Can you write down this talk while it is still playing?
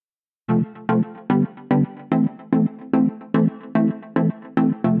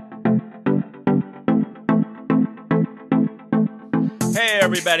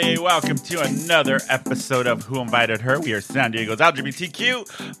everybody. Welcome to another episode of Who Invited Her. We are San Diego's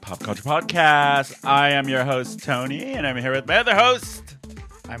LGBTQ pop culture podcast. I am your host, Tony, and I'm here with my other host.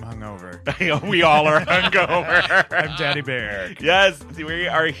 I'm hungover. We all are hungover. I'm Daddy Bear. Yes, we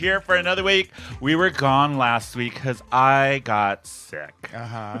are here for another week. We were gone last week because I got sick.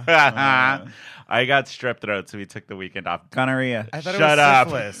 I got strep throat, so we took the weekend off. Gonorrhea. I thought Shut it up.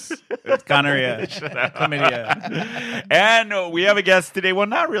 was syphilis. It's gonorrhea. Chlamydia. And we have a guest today. Well,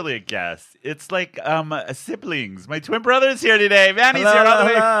 not really a guest. It's like siblings. My twin brother's here today. Manny's here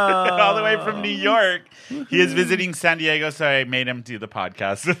all the way from New York. He is visiting San Diego, so I made him do the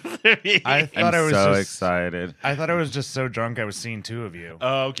podcast with me. I thought I was so just excited. I thought I was just so drunk I was seeing two of you.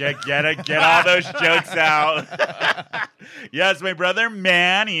 Oh, get all those jokes out. Yes, my brother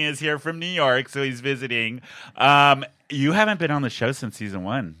Manny is here from New York, so he's visiting. You haven't been on the show since season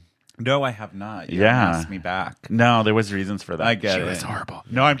 1. No, I have not. You Yeah. haven't asked me back. No, there was reasons for that. I get She it. was horrible.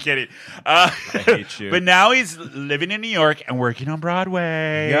 No, I'm kidding. I hate you. But now he's living in New York and working on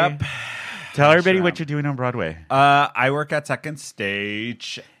Broadway. Yep. Tell everybody Sure. what you're doing on Broadway. I work at Second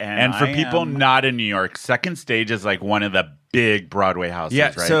Stage, And for people not in New York, Second Stage is like one of the big Broadway houses, yeah,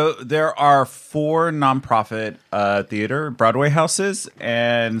 right? so there are 4 nonprofit theater Broadway houses,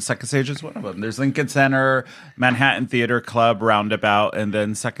 and Second Stage is one of them. There's Lincoln Center, Manhattan Theater Club, Roundabout, and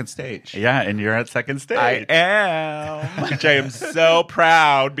then Second Stage. Yeah, and you're at Second Stage. I am. Which I am so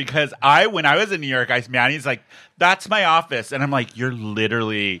proud because when I was in New York, Manny's like, that's my office. And I'm like, your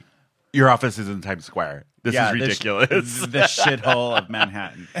office is in Times Square. This is ridiculous. The shithole of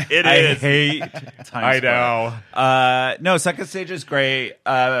Manhattan. It I is. hate Times I Square. know. No, Second Stage is great.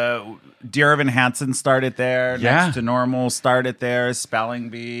 Dear Evan Hansen started there. Yeah. Next to Normal started there. Spelling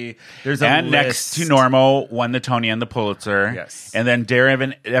Bee. There's a And Next to Normal won the Tony and the Pulitzer. Yes. And then Dare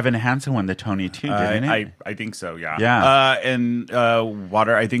Evan Hansen won the Tony too, didn't it? I think so, yeah. Yeah. And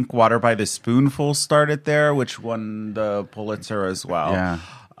I think Water by the Spoonful started there, which won the Pulitzer as well. Yeah.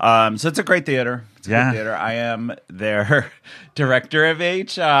 So it's a great theater. It's a Yeah. good theater. I am their director of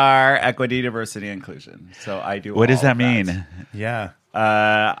HR, Equity, Diversity, Inclusion. So I do What does all that of mean? Yeah.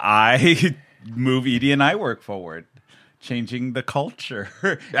 I move Edie and I work forward, changing the culture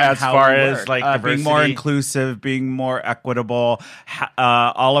As how far we as, work. like, being more diversity? inclusive, being more equitable.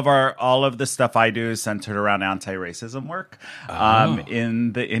 All of the stuff I do is centered around anti-racism work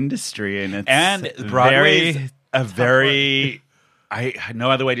in the industry, and it's Broadway's a very no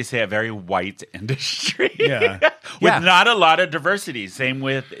other way to say it, very white industry. Yeah. With not a lot of diversity. Same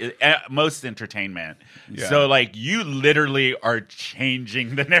with most entertainment. Yeah. So, like, you literally are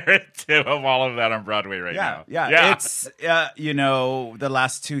changing the narrative of all of that on Broadway right now. Yeah. It's, the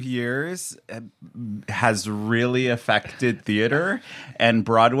last 2 years has really affected theater and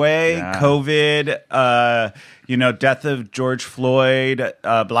Broadway. Yeah. COVID, death of George Floyd,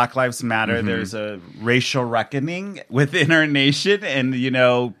 Black Lives Matter. Mm-hmm. There's a racial reckoning within our nation. And,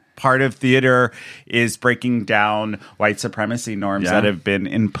 part of theater is breaking down white supremacy norms that have been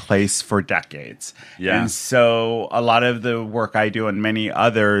in place for decades. Yeah. And so a lot of the work I do and many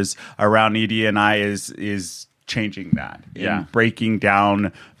others around Edie and I is changing that. Yeah. And breaking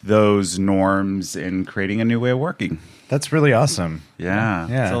down those norms and creating a new way of working. That's really awesome. Yeah.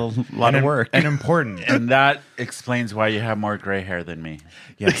 Yeah. It's a lot of work. And important. And that explains why you have more gray hair than me.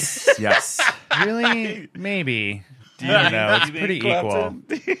 Yes. Yes. Really? Maybe. I don't know. It's pretty equal.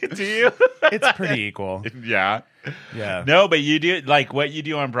 Do you? It's pretty equal. Yeah. Yeah. No, but you do, like, what you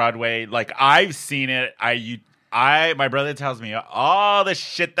do on Broadway, like, I've seen it. My brother tells me all the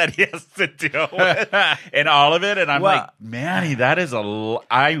shit that he has to deal with and all of it. And I'm like, Manny, that is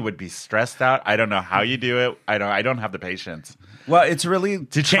I would be stressed out. I don't know how you do it. I don't have the patience Well, it's really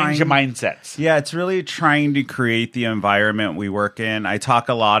to change your mindsets. Yeah, it's really trying to create the environment we work in. I talk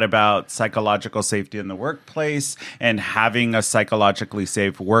a lot about psychological safety in the workplace, and having a psychologically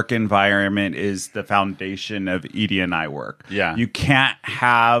safe work environment is the foundation of Edie and I work. Yeah. You can't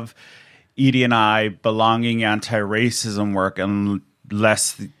have Edie and I belonging anti-racism work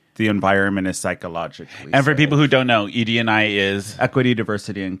unless the environment is psychologically And for safe. people who don't know, Edie and I is Equity,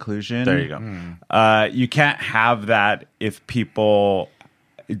 diversity, inclusion. there you go. You can't have that if people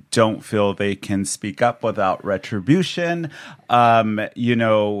don't feel they can speak up without retribution.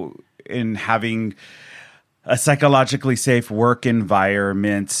 In having a psychologically safe work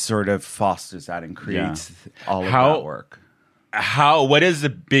environment sort of fosters that and creates all of that work. What is the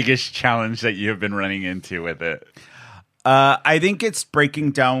biggest challenge that you have been running into with it? I think it's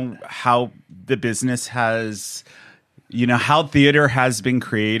breaking down how the business has, how theater has been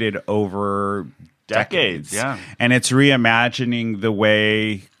created over decades. Yeah. And it's reimagining the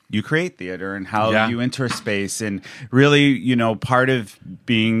way you create theater and how Yeah. you enter a space. And really, you know, part of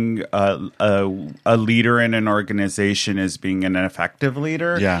being a leader in an organization is being an effective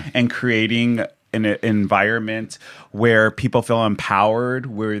leader Yeah. and creating an environment where people feel empowered,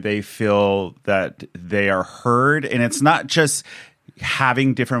 where they feel that they are heard. And it's not just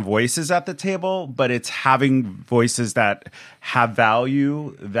having different voices at the table, but it's having voices that have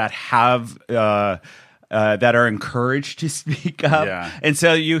value, that have that are encouraged to speak up. Yeah. And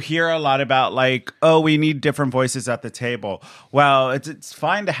so you hear a lot about like, oh, we need different voices at the table. Well, it's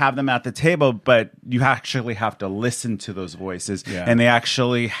fine to have them at the table, but you actually have to listen to those voices, Yeah. and they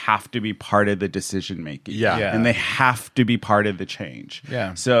actually have to be part of the decision making. Yeah. Yeah. And they have to be part of the change.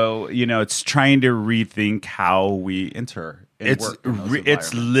 Yeah. So, you know, it's trying to rethink how we enter and It's work in those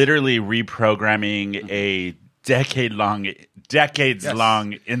it's environments. literally reprogramming a decades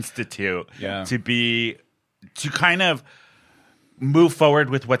long institute Yeah. to kind of move forward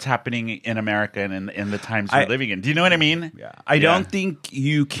with what's happening in America and in the times we're living in. Do you know what I mean? Yeah. I don't think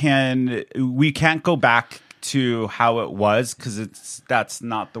we can't go back to how it was, because that's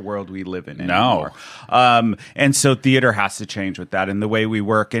not the world we live in No. anymore. And so theater has to change with that and the way we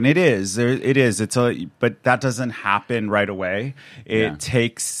work. And but that doesn't happen right away. It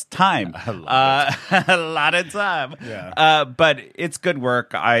takes time, a lot of time. Yeah. But it's good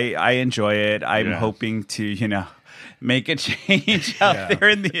work. I enjoy it. I'm Yeah. hoping to, you know, make a change out Yeah. there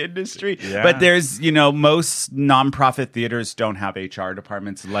in the industry. Yeah. But there's, you know, most nonprofit theaters don't have HR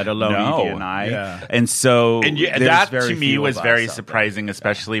departments, let alone No. ED&I. Yeah. And so And there's that very to me few was of very us out surprising,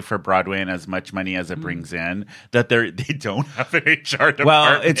 especially for Broadway and as much money as it brings in, that they don't have an HR department. there.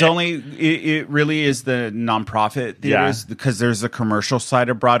 Well, it really is the nonprofit theaters, because there's the commercial side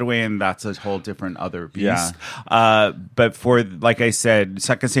of Broadway, and that's a whole different other beast. But for, like I said,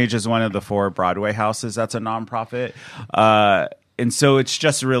 Second Stage is one of the 4 Broadway houses that's a nonprofit. And so it's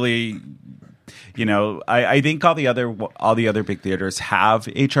just really, you know, I think all the other big theaters have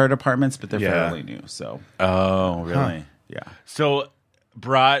HR departments, but they're fairly new. So Oh, really? yeah. So,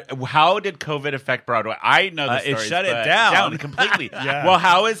 how did COVID affect Broadway? I know the It stories, shut it but down. completely. Yeah. Well,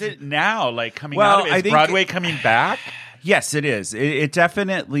 how is it now? Like coming out of it? I Is think Broadway coming back? Yes, it is. It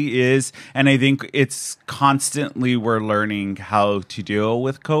definitely is. And I think it's constantly we're learning how to deal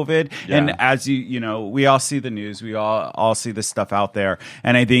with COVID. Yeah. And as you know, we all see the news, we all see the stuff out there.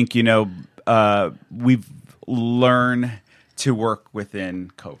 And I think, you know, we've learned to work within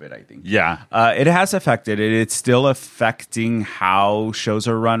COVID, I think. Yeah. It has affected it. It's still affecting how shows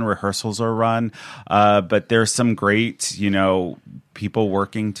are run, rehearsals are run. But there's some great, you know, people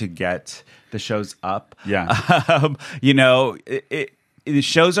working to get the shows up. Yeah. You know, the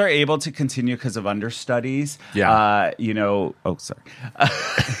shows are able to continue because of understudies. Yeah. You know, sorry.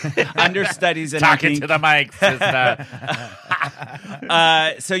 Understudies. And Talking to the mic, sister.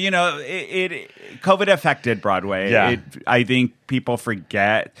 so, you know, COVID affected Broadway. Yeah. I think people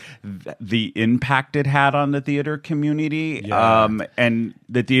forget the impact it had on the theater community. Yeah. And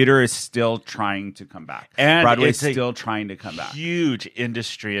the theater is still trying to come back. And Broadway's it's a still trying to come back. Huge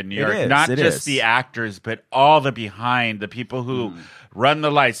industry in New It York. is, Not it just is. the actors, but all the behind, the people who run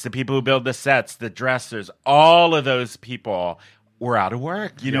the lights, the people who build the sets, the dressers, all of those people were out of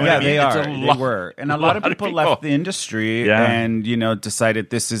work. You know what I mean? They It's are. a They lot- were. And a lot of people left the industry Yeah. and, you know, decided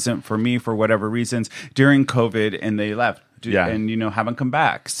this isn't for me for whatever reasons during COVID, and they left. Yeah. And, you know, haven't come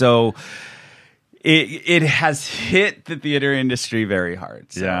back. So it has hit the theater industry very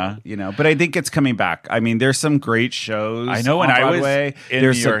hard. So, Yeah. you know, but I think it's coming back. I mean, there's some great shows. I know when on I was Broadway. in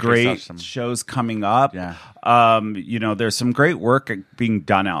There's New some York, I saw great some- shows coming up. Yeah. You know, there's some great work being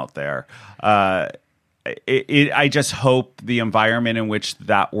done out there. I just hope the environment in which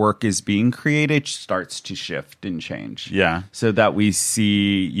that work is being created starts to shift and change. Yeah. So that we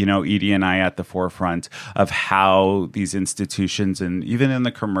see, you know, ED&I at the forefront of how these institutions, and even in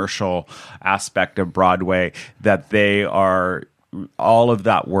the commercial aspect of Broadway, that they are, all of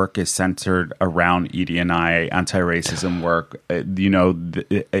that work is centered around ED&I, anti-racism work, you know,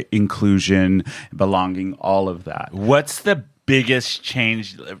 inclusion, belonging, all of that. What's the biggest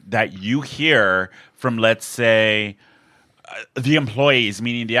change that you hear from, let's say, the employees,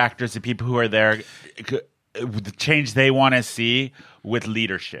 meaning the actors, the people who are there, the change they want to see with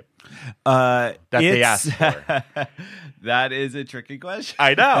leadership that they ask for? That is a tricky question.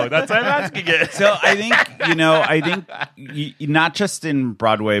 I know. That's why I'm asking it. So I think, you know, not just in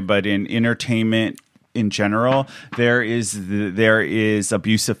Broadway, but in entertainment in general, there is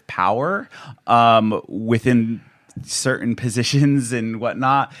abuse of power within certain positions and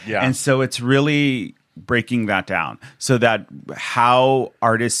whatnot. Yeah. And so it's really breaking that down so that how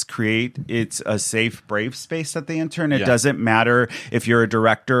artists create, it's a safe, brave space that they enter. And it doesn't matter if you're a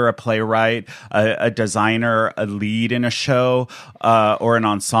director, a playwright, a designer, a lead in a show, or an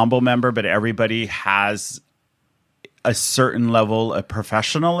ensemble member, but everybody has a certain level of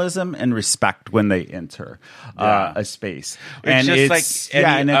professionalism and respect when they enter a space. It's just like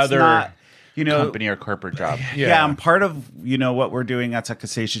any other company or corporate job. Yeah, and part of what we're doing at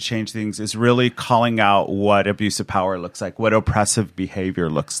Takaseshi Change Things is really calling out what abusive power looks like, what oppressive behavior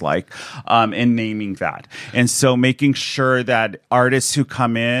looks like, and naming that. And so making sure that artists who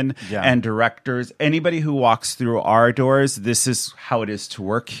come in and directors, anybody who walks through our doors, this is how it is to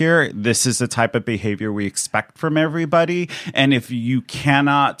work here. This is the type of behavior we expect from everybody. And if you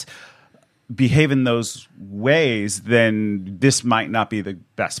cannot behave in those ways, then this might not be the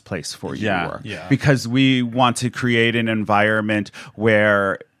best place for you to work. Because we want to create an environment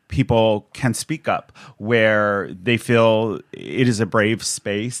where people can speak up, where they feel it is a brave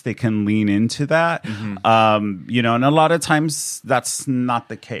space. They can lean into that. And a lot of times that's not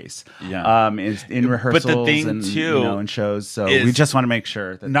the case. In rehearsals, but the thing and too, in shows. So we just want to make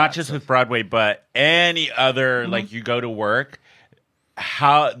sure that not just with Broadway, but any other like you go to work.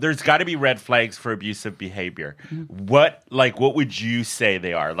 There's got to be red flags for abusive behavior. What would you say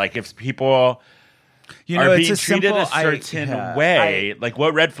they are? Like if people are being treated a certain way, like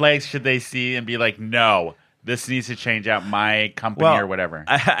what red flags should they see and be like, no, this needs to change out my company or whatever?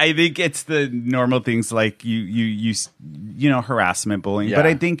 I think it's the normal things like you harassment, bullying. But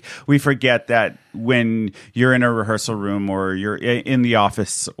I think we forget that when you're in a rehearsal room or you're in the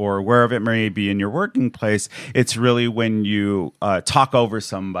office or wherever it may be in your working place, it's really when you talk over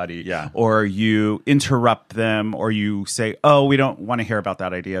somebody or you interrupt them or you say, oh, we don't want to hear about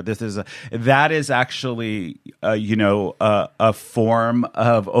that idea. That is actually a form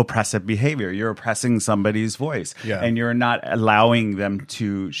of oppressive behavior. You're oppressing somebody's voice and you're not allowing them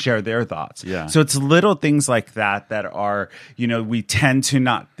to share their thoughts. So it's little things like that are, we tend to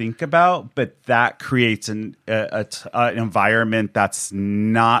not think about, but that creates an environment that's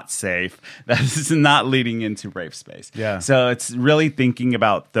not safe, that is not leading into brave space. So it's really thinking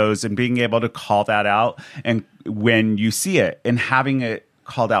about those and being able to call that out, and when you see it and having it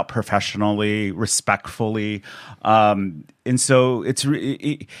called out professionally, respectfully. And so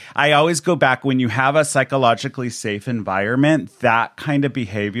I always go back, when you have a psychologically safe environment, that kind of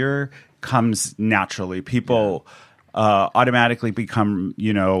behavior comes naturally. People automatically become,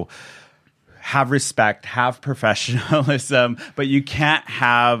 have respect, have professionalism, but you can't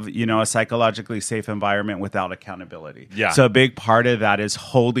have, a psychologically safe environment without accountability. So a big part of that is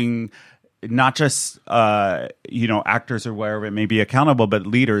holding not just, actors or wherever it may be accountable, but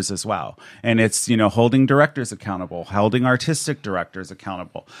leaders as well. And it's, holding directors accountable, holding artistic directors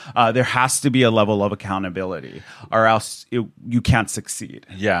accountable. There has to be a level of accountability or else you can't succeed.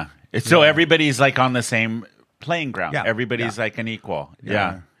 So everybody's like on the same playing ground. Everybody's like an equal.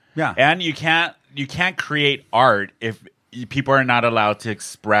 And you can't create art if people are not allowed to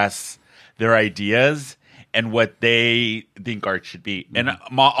express their ideas and what they think art should be. And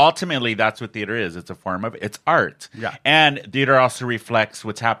ultimately, that's what theater is. It's a form of, it's art. And theater also reflects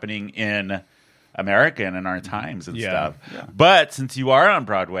what's happening in America and in our times and stuff. But since you are on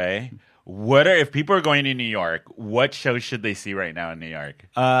Broadway, if people are going to New York, what shows should they see right now in New York?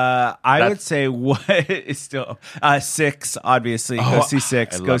 I would say what is still Six, obviously. Go see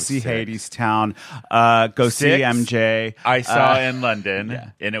Six. Go see Hadestown. Go see MJ. I saw in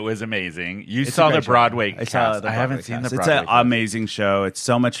London, and it was amazing. You saw the Broadway cast. I haven't seen the Broadway cast. It's an amazing show. It's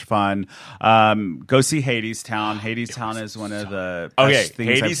so much fun. Go see Hadestown. Hadestown is one of the best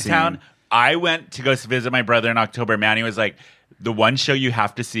things I've seen. Hadestown. I went to go visit my brother in October. Manny was like, the one show you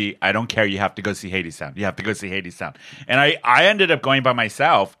have to see, I don't care, you have to go see Hadestown. You have to go see Hadestown. And I ended up going by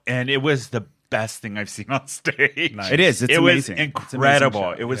myself, and it was the best thing I've seen on stage. It is. It's amazing. It was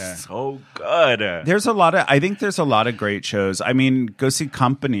incredible. It was so good. I think there's a lot of great shows. I mean, go see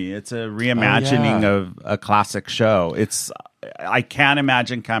Company. It's a reimagining of a classic show. I can't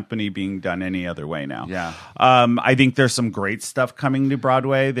imagine Company being done any other way now. I think there's some great stuff coming to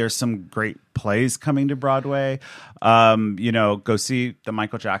Broadway. There's some great plays coming to Broadway. Go see the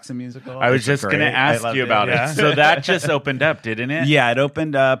Michael Jackson musical. I was just going to ask you about it. So that just opened up, didn't it? Yeah, it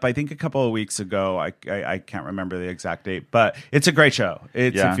opened up, I think, a couple of weeks ago. I can't remember the exact date, but it's a great show.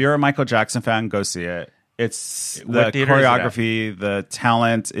 If you're a Michael Jackson fan, go see it. It's the choreography, the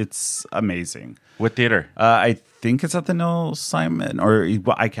talent. It's amazing. What theater? I think it's at the Neil Simon, or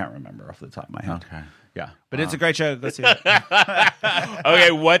I can't remember off the top of my head. Okay. Yeah, but it's a great show. Go see it.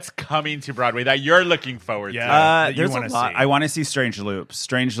 Okay, what's coming to Broadway that you're looking forward to? that you There's a wanna lot. see. I want to see Strange Loop.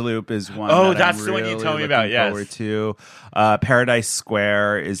 Strange Loop is one. Oh, that that's I'm the one you really told me about, looking yes. forward to. Paradise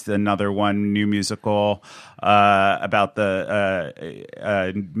Square is another one, new musical about the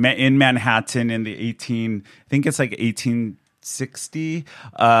in Manhattan in the I think it's like 1860,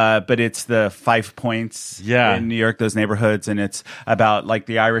 but it's the 5 Points in New York, those neighborhoods, and it's about like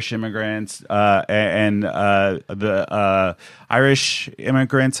the Irish immigrants and the Irish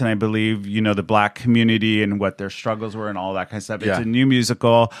immigrants, and I believe the Black community and what their struggles were and all that kind of stuff. It's a new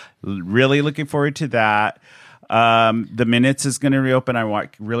musical. Really looking forward to that. The Minutes is going to reopen. I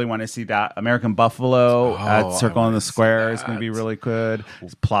really want to see that. American Buffalo at Circle in the Square is going to be really good.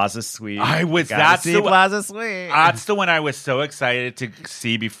 Plaza Suite. That's the one I was so excited to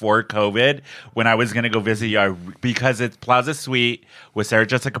see before COVID when I was going to go visit you because it's Plaza Suite with Sarah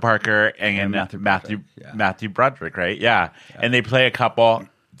Jessica Parker and Matthew Broderick, right? Yeah. And they play a couple.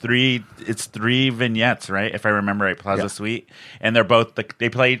 It's 3 vignettes, right? If I remember right, Plaza Suite, and they're both they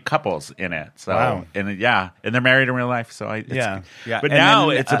played couples in it. So and they're married in real life. So But and now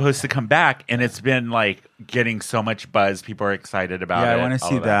then, it's supposed to come back, and it's been like getting so much buzz. People are excited about it. Yeah, I want to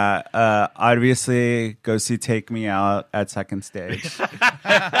see that. Obviously, go see Take Me Out at Second Stage.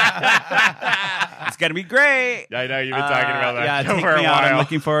 It's gonna be great. I know you've been talking about that. Yeah, Take for Me a Out. while. I'm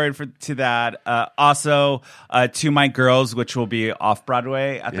looking forward to that. Also, To My Girls, which will be off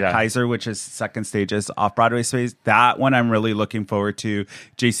Broadway at the Kaiser, which is Second Stage's off Broadway space. That one I'm really looking forward to.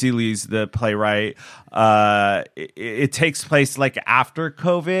 J.C. Lee's the playwright. It takes place like after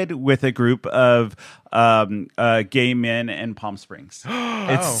COVID with a group of gay men in Palm Springs.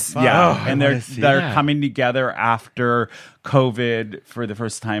 And they're coming together after COVID for the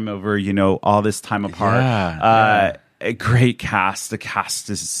first time over all this time apart. A great cast. The cast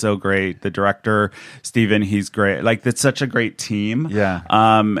is so great. The director Steven, he's great. Like, it's such a great team.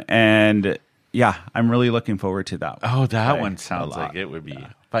 And I'm really looking forward to that one. Oh, that one sounds like it would be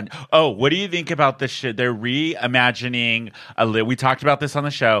fun. Oh, what do you think about this shit? They're reimagining we talked about this on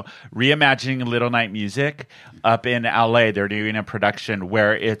the show, reimagining Little Night Music up in LA. They're doing a production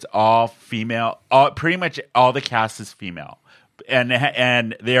where it's all female. Pretty much all the cast is female.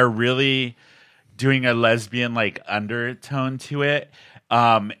 And they're really doing a lesbian like undertone to it.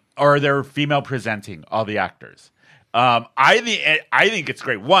 Or they're female presenting all the actors. I think it's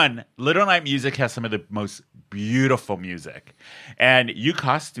great. One, Little Night Music has some of the most beautiful music, and you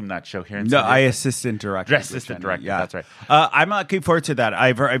costume that show here. I assistant director. Yeah, that's right. I'm looking forward to that.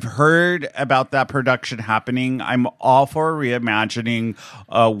 I've heard about that production happening. I'm all for reimagining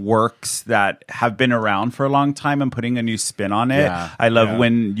works that have been around for a long time and putting a new spin on it. I love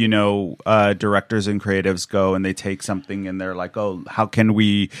when directors and creatives go and they take something and they're like, oh, how can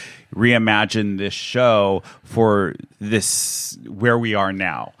we reimagine this show for this where we are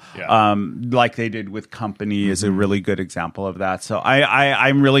now? Like they did with Company is a really good example of that. So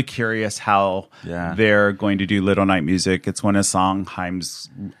I'm really curious how they're going to do Little Night Music. It's one of Sondheim's,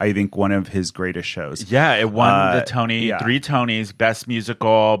 I think, one of his greatest shows. Yeah, it won the Tony, 3 Tonys: Best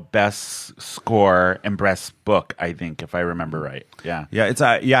Musical, Best Score, and Best Book, I think, if I remember right. Yeah. It's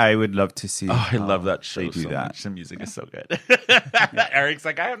I would love to see. Oh, I love that show do so that. much. The music is so good. Eric's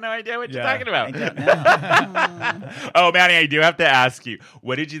like, I have no idea what you're talking about. Oh, Manny, I do have to ask you,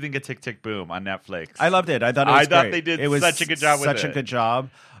 what did you think of Tick Tick Boom on Netflix? I loved it. I thought it was great. They did it was such a good job with it. Such a good job.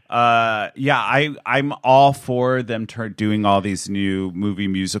 I'm all for them doing all these new movie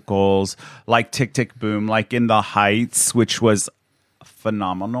musicals like Tick Tick Boom, like In the Heights, which was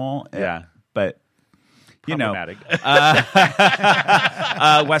phenomenal. But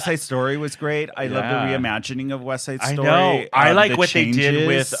West Side Story was great. I love the reimagining of West Side Story. I know. I like what changes. they did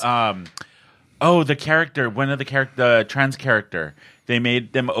with the character, the trans character. They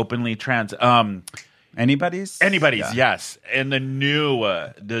made them openly trans. Anybody's, yes. And the new,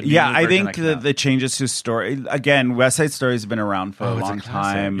 I think the changes to story again. West Side Story has been around for a long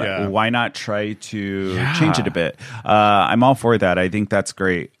time. Why not try to change it a bit? I'm all for that. I think that's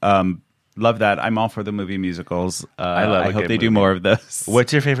great. Love that. I'm all for the movie musicals. I hope they do more of those.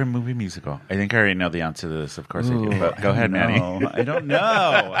 What's your favorite movie musical? I think I already know the answer to this. Of course I do. But go ahead, Manny. I don't know.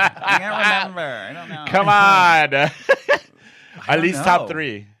 I can't remember. I don't know. Come on. At least top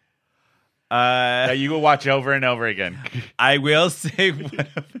 3. That you will watch over and over again. I will say one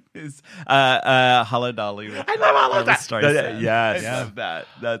of them is Hello Dolly. I love all of that. Yes. I love that.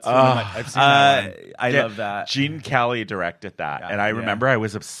 That's one of my, I've seen that one. I love that. Gene Kelly directed that. And I remember I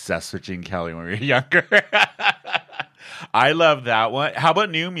was obsessed with Gene Kelly when we were younger. I love that one. How about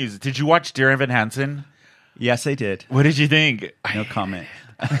new music? Did you watch Dear Evan Hansen? Yes, I did. What did you think? No comment.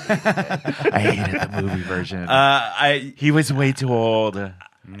 I hated the movie version. I He was way too old.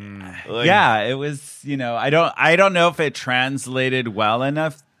 yeah, it was. I don't know if it translated well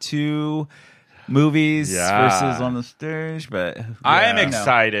enough to movies versus on the stage, but I am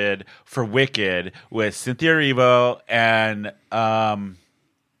excited for Wicked with Cynthia Erivo and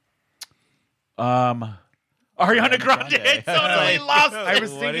Ariana Grande. I totally lost it. I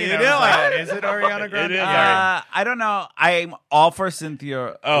was What are thinking, you is it Ariana Grande? It is. I don't know. I'm all for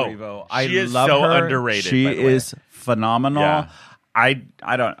Cynthia Oh, Erivo. she I is love so her. underrated, She by the way. is phenomenal. Yeah. I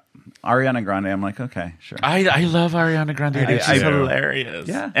don't. Ariana Grande. I'm like, okay, sure. I love Ariana Grande. I do She's too. hilarious.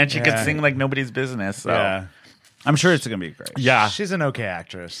 Yeah. And she Yeah. could sing like nobody's business. So. Yeah. I'm sure it's gonna be great. Yeah. She's an okay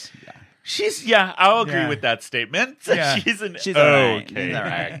actress. I'll agree Yeah. with that statement. Yeah. She's She's all right. okay She's all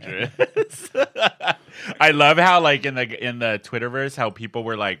right. actress. I love how like in the Twitterverse how people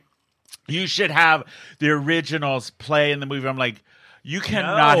were like, you should have the originals play in the movie. I'm like, you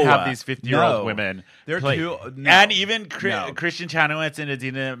cannot No. have these 50-year-old No. women. They're play. too- no. And even No. Christian Chanowitz and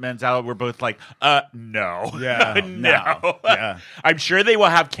Idina Menzel were both like, no. Yeah. no. Yeah. I'm sure they will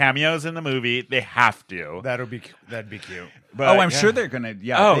have cameos in the movie. They have to. That'd be cute. But, Oh, I'm yeah. sure they're gonna.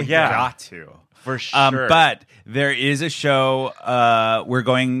 Yeah. Oh, they yeah. got to. For sure. But there is a show we're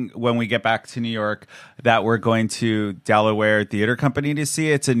going when we get back to New York that we're going to Delaware Theater Company to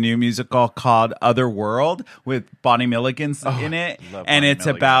see. It's a new musical called Otherworld with Bonnie Milligan's in it, love and Bonnie it's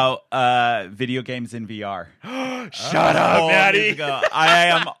Milligan. about video games in VR. Shut up, Whole Maddie. musical. I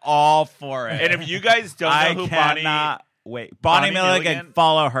am all for it. And if you guys don't know I who cannot wait. Bonnie Milligan, Milligan?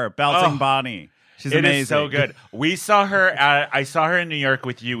 follow her. Belting Oh. Bonnie. She's It amazing. is so good. We saw her. I saw her in New York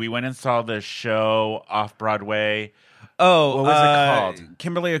with you. We went and saw the show off Broadway. Oh, What was it called?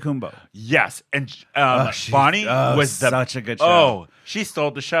 Kimberly Akumbo. Yes, and she's- Bonnie was such a good show. Oh, she stole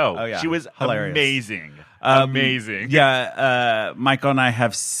the show. Oh, yeah. She was Hilarious. amazing. Amazing. Yeah, Michael and I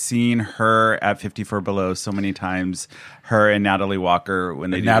have seen her at 54 Below so many times. Her and Natalie Walker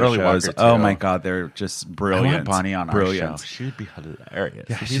when they And do Natalie their shows. Walker, Oh too. my God, they're just I brilliant. want Bonnie on our brilliant. show. She would be hilarious.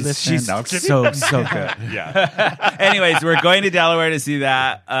 Yeah, Would you she's listen? No, I'm kidding. so good. Yeah. Anyways, we're going to Delaware to see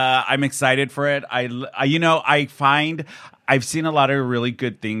that. I'm excited for it. I find I've seen a lot of really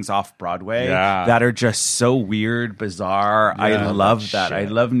good things off Broadway Yeah. that are just so weird, bizarre. I Yeah, love that that. I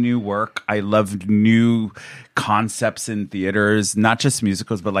shit. love new work. I love new concepts in theaters, not just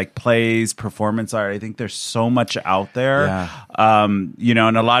musicals, but like plays, performance art. I think there's so much out there. Yeah.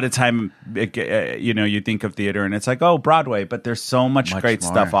 And a lot of time, you think of theater and it's like, oh, Broadway, but there's so much great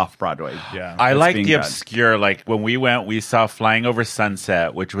more. stuff off Broadway. Yeah. I that's like being the done. obscure. Like when we went, we saw Flying Over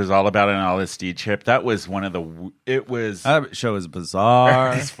Sunset, which was all about an LSD trip. That was one of the. It was That show is bizarre.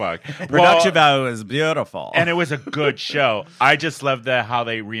 as fuck. Production value is beautiful. and it was a good show. I just love how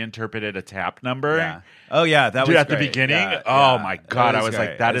they reinterpreted a tap number. yeah. Oh yeah, that Dude, was at the great. beginning. Yeah, oh yeah. my That god! I was great.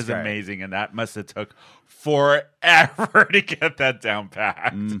 like, that is great. amazing, and that must have took forever to get that down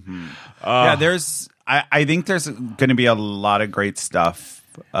packed. Yeah, I think there's going to be a lot of great stuff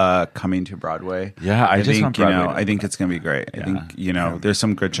coming to Broadway. Yeah, I just think want Broadway to I think it's going to be great. I think there's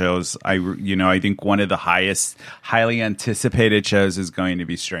some good shows. I think one of the highly anticipated shows is going to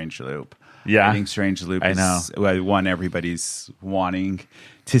be Strange Loop. Yeah. I think Strange Loop I is one everybody's wanting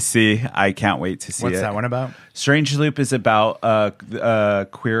to see. I can't wait to see What's it. that one about? Strange Loop is about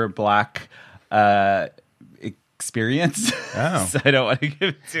queer black experience. Oh. So I don't want to give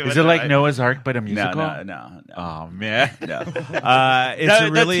it too much. Is it like away. Noah's Ark, but a No, musical? no. Oh man. No. It's The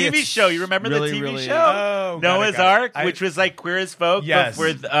really TV show. You remember really, the TV really- show? Oh, got it, Noah's got it. Ark, I- which was like Queer as Folk, Yes. but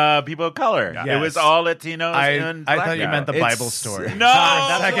with people of color. Yes. It was all Latinos and I black thought you people. meant the It's- Bible story. No,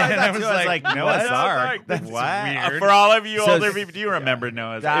 For a second, I I was like, Noah's what? Ark. That's What? weird. For all of you So- older people, do you remember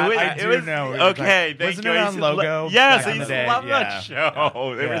Noah's That- Ark? I do know what you're Okay, talking- thank Wasn't you. it I on used to Logo yes, back I in used the to day? love Yeah. that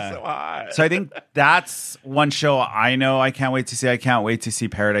show. It was Yeah. so hot. So I think that's one show I know I can't wait to see. I can't wait to see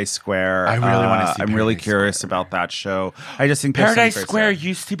Paradise Square. I really wanna see I'm really Paradise curious Square. about that show. I just think there's some Paradise great Square stuff.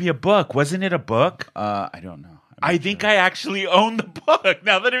 used to be a book, wasn't it? A book? I don't know. I think I actually own the book.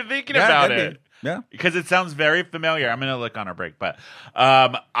 Now that I'm thinking about could be. it. Yeah. Because it sounds very familiar. I'm going to look on our break, but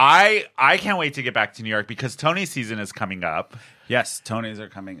I can't wait to get back to New York because Tony season is coming up. Yes, Tonys are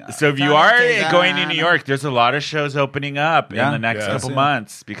coming up. So if you are going to New York, there's a lot of shows opening up Yeah. in the next Yeah. couple Yeah.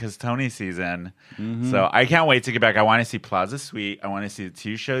 months because Tony season. So I can't wait to get back. I want to see Plaza Suite. I want to see the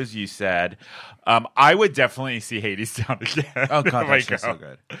two shows you said. I would definitely see Hades Town again. Oh God, if I that's just so go.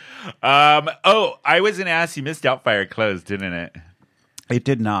 good. I was going to ask you, Miss Doubtfire closed, didn't it? It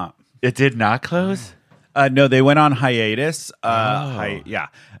did not. It did not close? No, they went on hiatus. Yeah,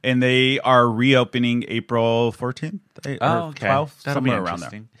 and they are reopening April 14th. Okay. 12th, That'll be somewhere around there.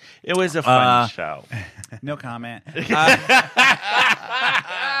 interesting. It was a fun show. No comment.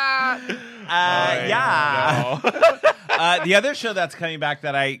 The other show that's coming back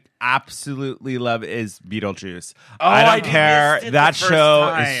that I absolutely love is Beetlejuice. I don't care. missed it That the first show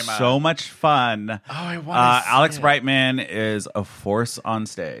time. is so much fun. I want Alex Brightman is a force on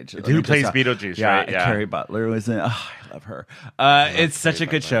stage. Who plays Beetlejuice, right? Yeah. Carrie Butler was in. Oh, I love her. It's such a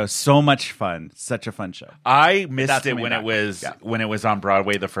good show. So much fun. Such a fun show. I missed That's it coming when back. it was Yeah. when it was on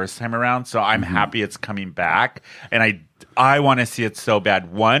Broadway the first time around. So I'm happy it's coming back, and I want to see it so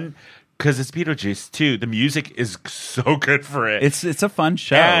bad. One, because it's Beetlejuice. Two, the music is so good for it. It's a fun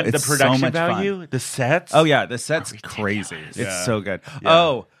show. and It's the production so much value, fun. the sets. Oh yeah, the set's ridiculous. crazy. Yeah. It's so good. Yeah.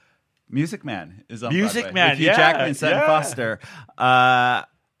 Oh, Music Man is on Music Broadway Man, with Hugh yeah, Jackman and Sutton yeah. Foster. I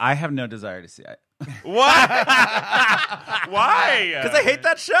have no desire to see it What? Why? because I hate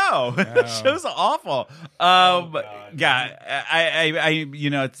that show. That show's awful. Yeah, I you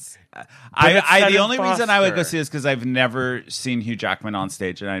know it's. it's The Sutton only reason I would go Foster. see it is because I've never seen Hugh Jackman on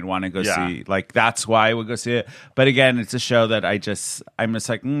stage, and I'd want to go Yeah. see. Like that's why I would go see it. But again, it's a show that I'm just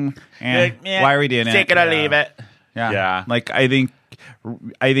like, why are we doing it? Take it or leave it. Yeah. Yeah. Like I think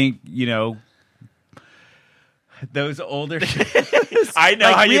you know those older I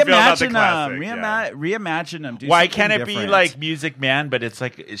know how you feel about the reimagine classic. them. yeah. Reimagine them. Do Why something can't it be different. like Music Man, but it's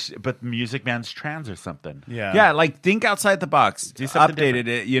like, but Music Man's trans or something? Yeah. Yeah, like think outside the box. Do something Updated different.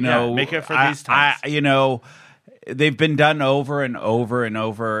 it, you know. Yeah, make it for these times. you know, they've been done over and over and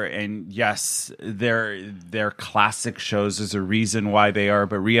over, and yes, they're classic shows. There's a reason why they are,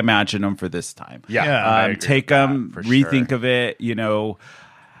 but reimagine them for this time. Yeah, Yeah. I agree Take with that, them, for rethink sure. of it. You know,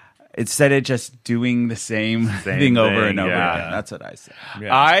 instead of just doing the same thing over thing, and over. yeah. Again. That's what I say.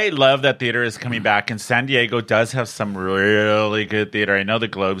 Yeah. I love that theater is coming back, and San Diego does have some really good theater. I know the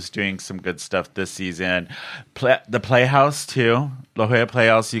Globe's doing some good stuff this season. The Playhouse too, La Jolla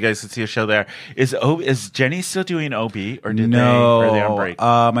Playhouse. You guys can see a show there. Is Jenny still doing OB, or did No, they? Are they on break?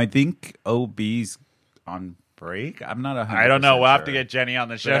 I think OB's on break. I'm not 100%. I don't know. We'll have to sure. get Jenny on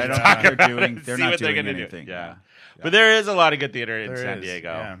the show. But I to don't talk know what they're about doing. it, They're see not what they're doing gonna anything. do. Yeah. But there is a lot of good theater in There San is, Diego.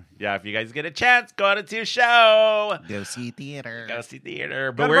 yeah. Yeah, if you guys get a chance, go out to a show. Go see theater. Go see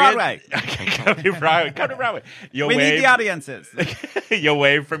theater. Go to we're Broadway. Come to Broadway. Come to Broadway. You'll We wave. need the audiences. You'll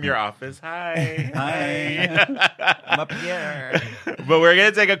wave from your office. Hi. Hi. I'm up here. But we're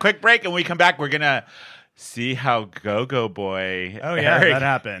gonna take a quick break, and when we come back, we're gonna see how Go-Go Boy. Oh, yeah, Eric, that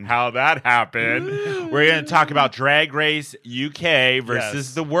happened. How that happened. We're gonna talk about Drag Race UK versus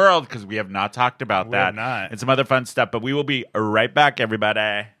Yes. the world, because we have not talked about We that. have not. And some other fun stuff. But we will be right back,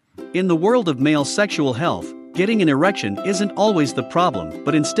 everybody. In the world of male sexual health, getting an erection isn't always the problem,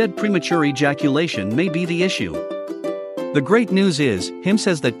 but instead premature ejaculation may be the issue. The great news is, Hims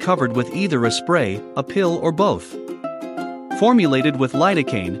has that covered with either a spray, a pill, or both. Formulated with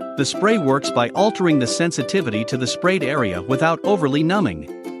lidocaine, the spray works by altering the sensitivity to the sprayed area without overly numbing.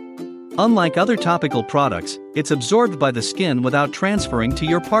 Unlike other topical products, it's absorbed by the skin without transferring to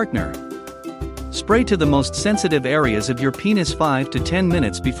your partner. Spray to the most sensitive areas of your penis 5 to 10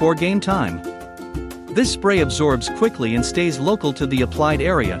 minutes before game time. This spray absorbs quickly and stays local to the applied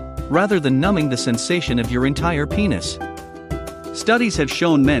area, rather than numbing the sensation of your entire penis. Studies have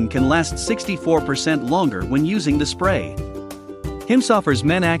shown men can last 64% longer when using the spray. Hims offers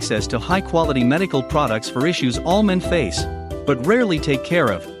men access to high-quality medical products for issues all men face, but rarely take care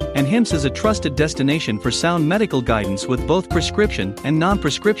of, and Hims is a trusted destination for sound medical guidance with both prescription and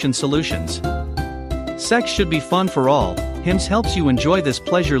non-prescription solutions. Sex should be fun for all. Hims helps you enjoy this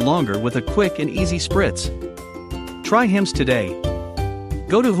pleasure longer with a quick and easy spritz. Try Hims today.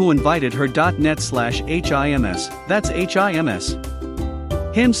 Go to whoinvitedher.net/HIMS, that's HIMS.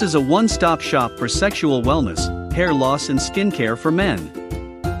 Hims is a one-stop shop for sexual wellness, hair loss and skincare for men.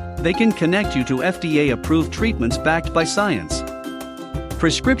 They can connect you to FDA-approved treatments backed by science.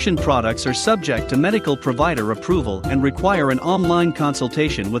 Prescription products are subject to medical provider approval and require an online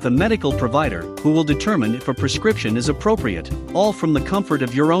consultation with a medical provider who will determine if a prescription is appropriate, all from the comfort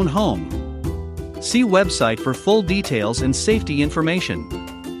of your own home. See website for full details and safety information.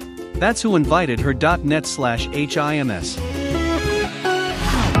 That's whoinvitedher.net/HIMS.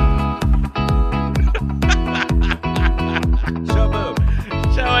 Show boob.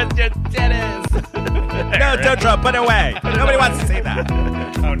 Show us your titties. No, don't put it away. Nobody wants to see that.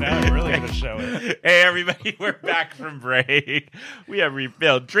 Oh, now I'm really going to show it. Hey, everybody, we're back from break. We have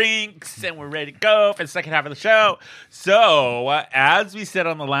refilled drinks, and we're ready to go for the second half of the show. So, as we said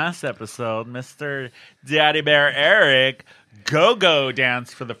on the last episode, Mr. Daddy Bear Eric go-go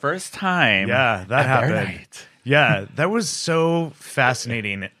dance for the first time. Yeah, that at Bear happened. Night. Yeah, that was so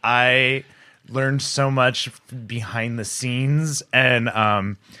fascinating. I learned so much behind the scenes, and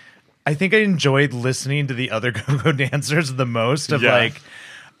I think I enjoyed listening to the other go-go dancers the most. Of like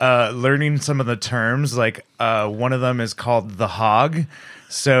learning some of the terms. Like one of them is called the hog.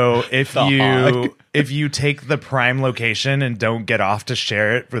 So if you take the prime location and don't get off to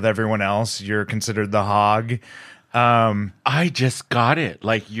share it with everyone else, you're considered the hog. I just got it.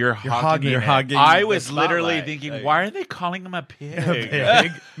 Like you're hogging. You're hogging I was literally spotlight. thinking, Like- why are they calling him a pig?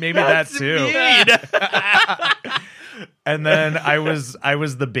 Pig. Maybe that too. And then I was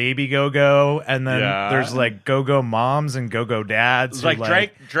the baby go-go, and then Yeah. there's like go-go moms and go-go dads. who, Like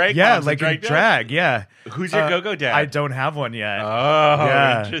Drake yeah, moms and like Drake in dads? drag, yeah. Who's your go-go dad? I don't have one yet. Oh,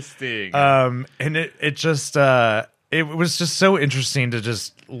 Yeah. interesting. And it just it was just so interesting to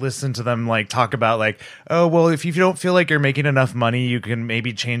just listen to them like talk about like, oh well, if you don't feel like you're making enough money, you can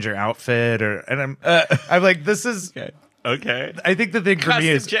maybe change your outfit, and I'm like, this is. okay. I think the thing for me Custom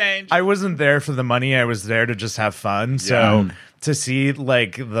is change. I wasn't there for the money. I was there to just have fun. So to see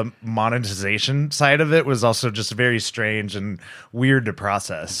like the monetization side of it was also just very strange and weird to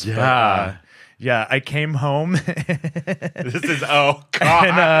process. Yeah. Yeah, I came home This is oh god,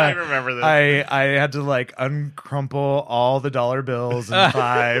 and I remember this. I had to like uncrumple all the dollar bills and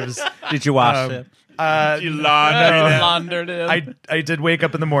fives. Did you wash it? you laundry them. Laundered it. I did wake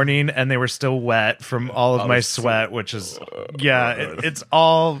up in the morning and they were still wet from all of my sweat, which is it's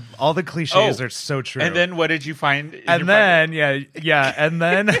all the cliches Oh, are so true. And then what did you find? in And your then, and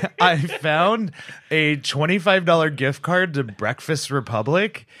then I found a $25 gift card to Breakfast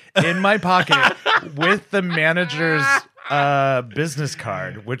Republic in my pocket with the manager's business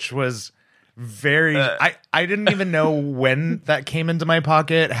card, which was very. I didn't even know when that came into my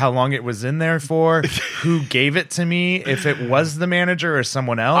pocket, how long it was in there for, who gave it to me, if it was the manager or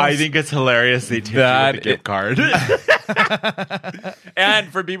someone else. I think it's hilarious they take you with a gift card. And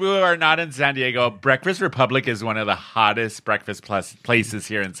for people who are not in San Diego, Breakfast Republic is one of the hottest breakfast places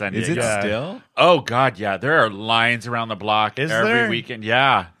here in San Is Diego. it still? Oh God, yeah. There are lines around the block Is every there? weekend.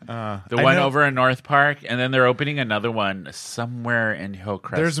 Yeah, the I one know- over in North Park, and then they're opening another one somewhere in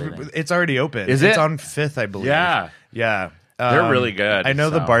Hillcrest. I think. It's already open. Is It's it? on 5th, I believe. Yeah. Yeah. They're really good, I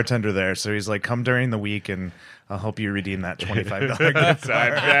know the so. bartender there, so he's like, come during the week and I'll help you redeem that $25 gift I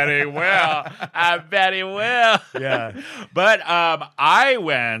card. bet he will. I bet he will. Yeah. But I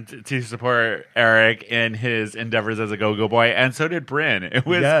went to support Eric in his endeavors as a go-go boy, and so did Bryn. It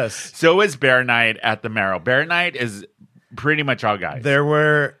was Yes. So was Bear Night at the Marrow. Bear Night is pretty much all guys. There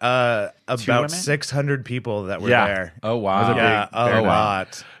were women? about 600 people that were Yeah. there. Oh wow. Yeah, a Bear Night.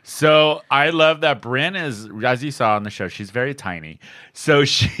 lot. So I love that Bryn is, as you saw on the show, she's very tiny. So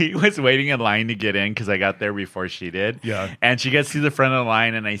she was waiting in line to get in because I got there before she did. Yeah. And she gets to the front of the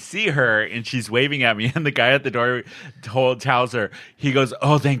line and I see her and she's waving at me. And the guy at the door tells her, he goes,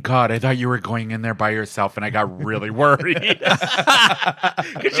 "Oh, thank God. I thought you were going in there by yourself." And I got really worried.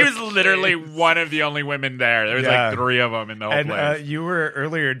 Because she was literally one of the only women there. There was Yeah. like 3 of them in the whole And place. you were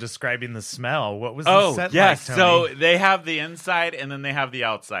earlier describing the smell. What was the Oh, scent yes. like, So Tony? they have the inside and then they have the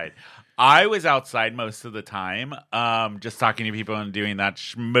outside. I was outside most of the time, just talking to people and doing that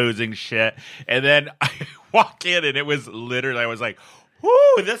schmoozing shit. And then I walk in and it was literally, I was like,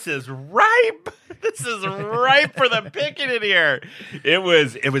 "Whoo, this is ripe. This is ripe for the picking in here." It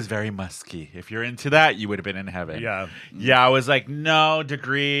was very musky. If you're into that, you would have been in heaven. Yeah. Yeah, I was like, no,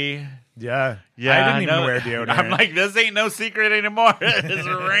 Degree. Yeah. Yeah, I didn't even no. wear deodorant. I'm like, this ain't no secret anymore. It's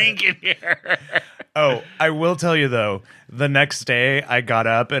rank in here. Oh, I will tell you though, the next day I got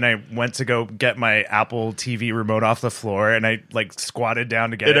up and I went to go get my Apple TV remote off the floor and I like squatted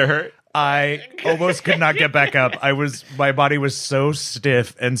down to get Did it. it hurt? I almost could not get back up. My body was so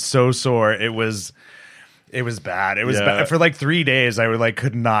stiff and so sore. It was bad. It was Yeah. bad. For like 3 days I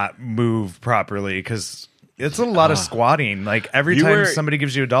could not move properly because it's a lot of squatting. Like every You time were- somebody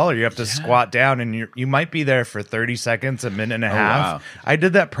gives you $1, you have to squat down and you might be there for 30 seconds, a minute and a half. wow. I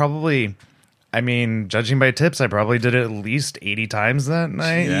did that probably, I mean, judging by tips, I probably did it at least 80 times that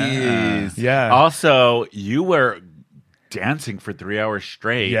night. Jeez. Yeah. Also, you were dancing for 3 hours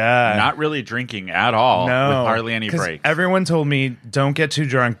straight. Yeah. Not really drinking at all. No, With hardly any 'cause breaks. Everyone told me, don't get too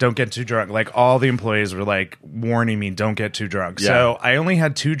drunk, don't get too drunk. Like all the employees were like warning me, don't get too drunk. Yeah. So I only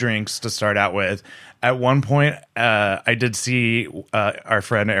had 2 drinks to start out with. At one point, I did see our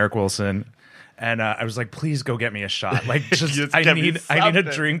friend Eric Wilson, And I was like, please go get me a shot. Like, Just I get me need a something.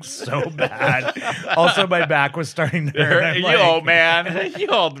 drink so bad. Also, my back was starting to hurt. I'm You like, old man. You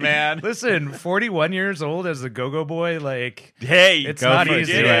old man. Listen, 41 years old as a go-go boy, like, Hey, it's go not for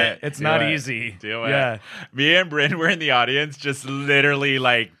easy. it. It's Do not it. easy. Do it. Yeah. Me and Bryn were in the audience, just literally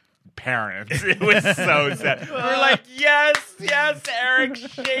like parents. It was so sad. We're like, yes, Eric,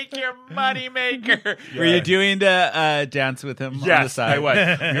 shake your moneymaker. Were you doing the dance with him on the Yes, side? I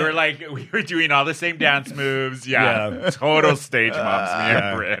was. We were doing all the same dance moves. Yeah. Total stage moms, me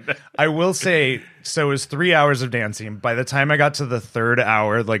and Bryn. I will say, so it was 3 hours of dancing. By the time I got to the third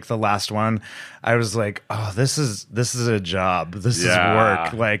hour, like the last one, I was like, oh, this is a job. This is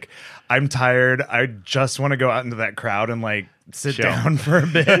work. Like, I'm tired. I just want to go out into that crowd and like sit down for a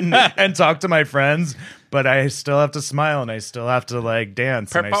bit and talk to my friends. But I still have to smile and I still have to like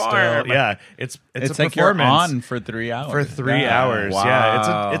dance. And I Perform. still, it's It's a like you're performance on for 3 hours. for 3 Yeah. hours. Wow.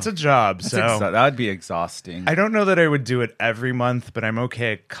 Yeah, it's a job. So that would be exhausting. I don't know that I would do it every month, but I'm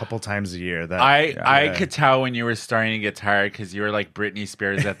okay a couple times a year. That I could tell when you were starting to get tired because you were like Britney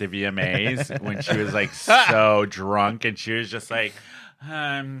Spears at the VMAs when she was like so drunk and she was just like,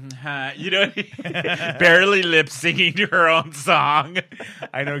 you know, barely lip singing to her own song.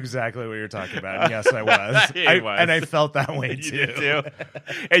 I know exactly what you're talking about. And yes, I was. He was. And I felt that way You too. did too.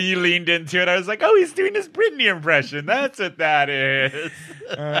 And you leaned into it. I was like, oh, he's doing his Britney impression. That's what that is.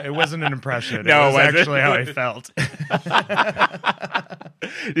 It wasn't an impression. No, it was it wasn't. actually how I felt.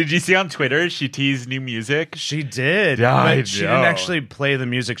 Did you see on Twitter she teased new music? She did. Yeah, I but she know. didn't actually play the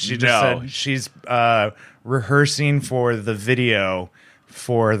music. She just No. said she's rehearsing for the video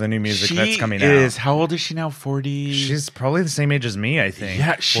for the new music that's coming out. How old is she now? 40? She's probably the same age as me, I think.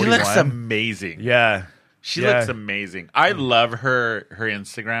 Yeah, she 41. looks amazing. Yeah. She Yeah. looks amazing. I love her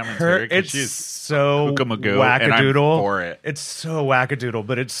Instagram and Her, Twitter because it's she's so Cuckoo-magoo, and I'm wackadoodle. for it. It's so wackadoodle,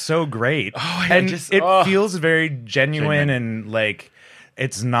 but it's so great. Oh, and just- it oh. feels very genuine and like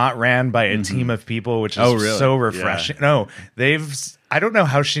it's not ran by a team of people, which is so refreshing. No, I don't know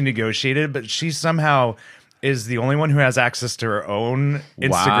how she negotiated, but she somehow is the only one who has access to her own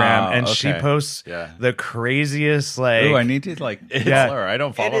Instagram, and she okay. posts Yeah. the craziest like. Ooh, I need to like Yeah. follow her. I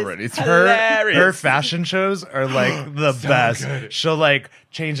don't follow her. It's her fashion shows are like the best. She'll like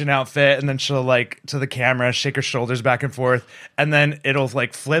change an outfit and then she'll like to the camera shake her shoulders back and forth and then it'll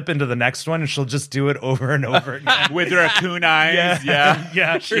like flip into the next one and she'll just do it over and over again. with her raccoon eyes.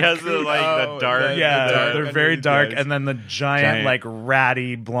 Yeah. She has the the dark. Yeah, the dark they're very dark, eyes. and then the giant like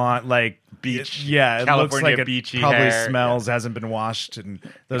ratty blonde like Beach- Yeah, it looks California like it beachy probably hair. smells, hasn't been washed, and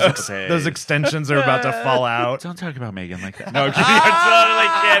those Okay. those extensions are about to fall out. Don't talk about Megan like that. No, I'm kidding. I'm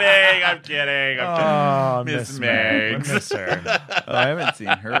totally kidding. I'm kidding. Oh, Miss Meg. Megs. Miss her. Oh, I haven't seen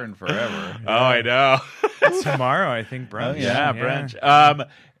her in forever. Oh, I know. Tomorrow, I think brunch. Yeah, brunch.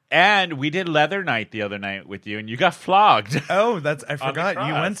 And we did leather night the other night with you, and you got flogged. Oh, I forgot you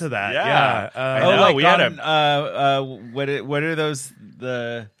cross. went to that. Yeah. Yeah. I Oh, know, like we had what are those?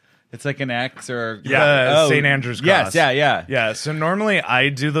 It's like an X or The St. Andrew's Yes, Cross. yeah. Yeah, so normally I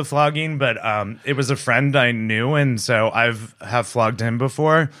do the flogging, but it was a friend I knew, and so have flogged him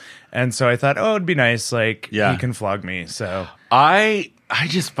before, and so I thought, oh, it'd be nice, like he can flog me. So I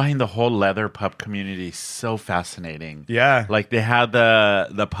just find the whole leather pup community so fascinating. Yeah. Like they had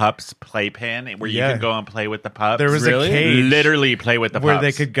the pups playpen where you Yeah. can go and play with the pups. there was a cage Literally play with the where pups.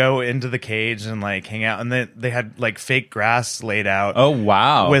 they could go into the cage and like hang out, and they had like fake grass laid out. Oh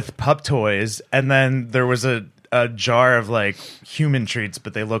wow! With pup toys, and then there was a jar of like human treats,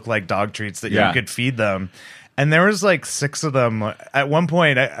 but they look like dog treats that you could feed them. And there was like 6 of them. At one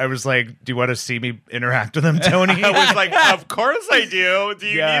point, I was like, "Do you want to see me interact with them, Tony?" I was like, of course I do. Do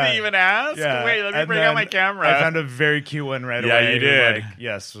you Yeah. need to even ask? Yeah. Wait, let me And bring out then my camera. I found a very cute one right Yeah, away. you who, did. like,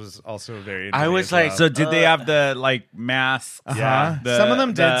 yes, was also very. into I me was as like, well. So did they have the like masks? Uh-huh. Some of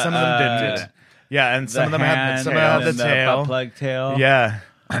them did, some of them didn't. Yeah, and some of them had the tail. butt plug tail. Yeah.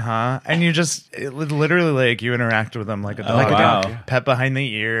 And you just literally like you interact with them like a dog. Like a dog. Like, pet behind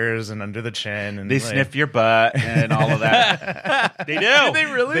the ears and under the chin, and they like, sniff your butt and all of that. They do. They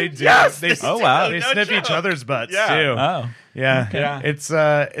really? They do. Yes, They, they Oh, wow. They No sniff joke. each other's butts Yeah. too. Oh. Yeah. Yeah.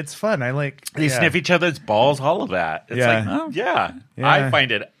 It's fun. I like. They sniff each other's balls, all of that. It's Yeah. like, Oh. yeah. Yeah. I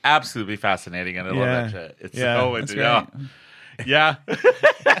find it absolutely fascinating, and I love that shit. It's Yeah. yeah. Yeah.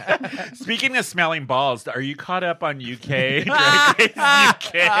 Speaking of smelling balls, are you caught up on UK Drag Race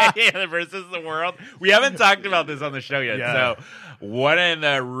UK versus the world? We haven't talked about this on the show yet. Yeah. So, what in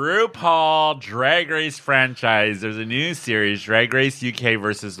the RuPaul Drag Race franchise? There's a new series, Drag Race UK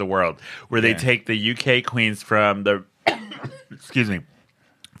versus the world, where they take the UK queens from the excuse me,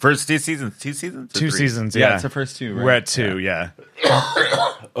 First 2 seasons, 2 seasons, or 2 3? seasons. Yeah, Yeah, it's the first 2. Right? We're at 2. Yeah.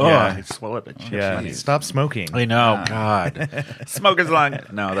 Oh, Yeah. I swallowed it. Yeah. Stop smoking. I know, God. Smoker's lung.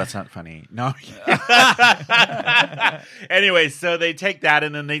 No, that's not funny. No. Anyway, so they take that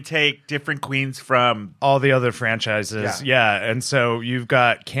and then they take different queens from. All the other franchises. Yeah. And so you've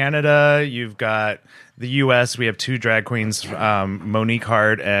got Canada, you've got the US. We have 2 drag queens, Monique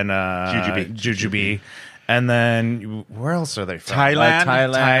Hart and Jujubee. And then where else are they from?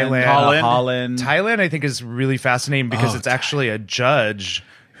 Thailand, Holland. Thailand, I think, is really fascinating because it's actually a judge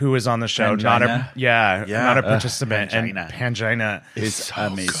who is on the show, not a participant. Pangina. And Pangina It's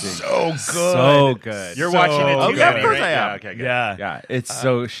amazing. so good. So good. You're watching it too, Okay, of Danny, course right? I am. Yeah, okay, good. Yeah. Yeah,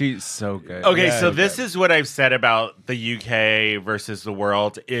 it's she's so good. Okay, Yeah, so so this good. is what I've said about the UK versus the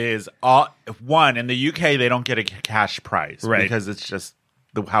world is one, in the UK they don't get a cash prize, Right. because it's just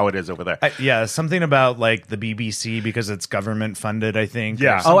how it is over there. Something about like the BBC because it's government funded, I think. or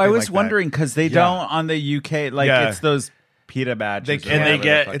Yeah. Oh, I something was like that. wondering because they don't on the UK Yeah. it's those PETA badges. They or can't- whatever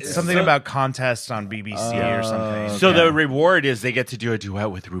get- the fuck It's it something is. about contests on BBC or something. So the reward is they get to do a duet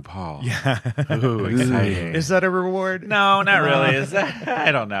with RuPaul. Yeah. Ooh, exciting. Is that a reward? No, not really. Is that?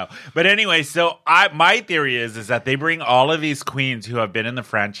 I don't know. But anyway, so my theory is that they bring all of these queens who have been in the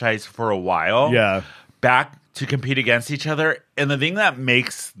franchise for a while back to compete against each other. And the thing that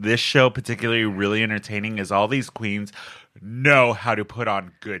makes this show particularly really entertaining is all these queens know how to put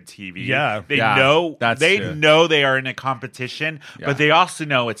on good TV. Yeah. They Yeah, know that's they true. know they are in a competition, Yeah. but they also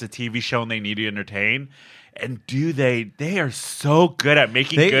know it's a TV show and they need to entertain. And they are so good at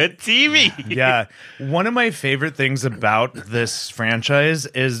making good TV. Yeah. One of my favorite things about this franchise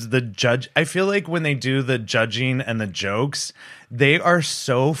is the judge. I feel like when they do the judging and the jokes, they are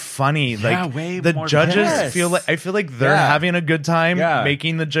so funny. Yeah, like way the more judges yes. I feel like they're Yeah. having a good time Yeah.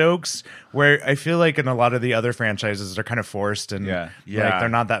 making the jokes, where I feel like in a lot of the other franchises they're kind of forced and Yeah. like they're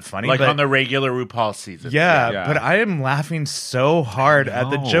not that funny. Like but, on the regular RuPaul season. yeah, but I am laughing so hard at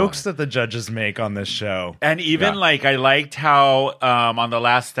the know. jokes that the judges make on this show. And even like I liked how on the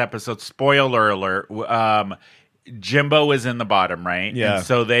last episode, spoiler alert, Jimbo was in the bottom, right? Yeah. And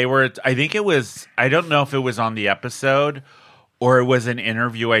so they were, I think it was, I don't know if it was on the episode or it was an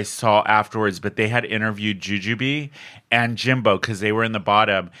interview I saw afterwards, but they had interviewed Jujubee and Jimbo because they were in the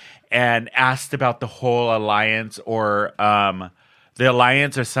bottom and asked about the whole alliance or the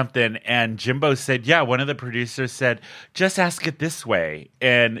alliance or something. And Jimbo said, yeah, one of the producers said, just ask it this way,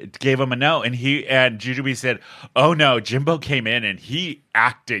 and gave him a no. And Jujubee said, oh no, Jimbo came in and he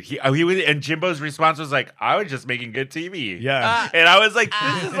acted. He was, and Jimbo's response was like, I was just making good TV. Yeah. And I was like,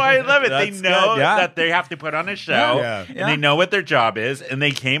 this is why I love it. They That's know good, yeah. that they have to put on a show Yeah. and they know what their job is, and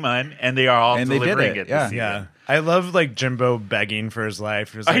they came on and they are all And they did delivering it, it. yeah. This season. Yeah. I love like Jimbo begging for his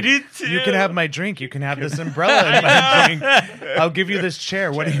life. He was I like, did too. You can have my drink. You can have this umbrella in my drink. I'll give you this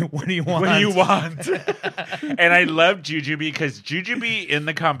chair. What do you want? What do you want? And I love Jujubee because Jujubee in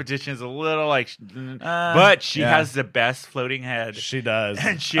the competition is a little like, but she yeah. has the best floating head. She does.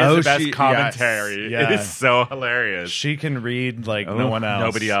 And she has the best yes. commentary. Yeah. It is so hilarious. She can read like no one else.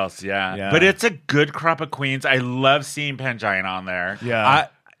 Nobody else, yeah. Yeah. But it's a good crop of queens. I love seeing Pangina on there. Yeah.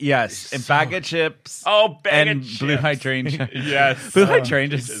 Yes, and bag of chips. Oh, bag and of Blue chips. Hydrangea. Yes. Blue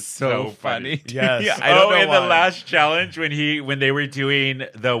Hydrangea It's is so funny. Yes. Yeah, I don't know in why. the last challenge when they were doing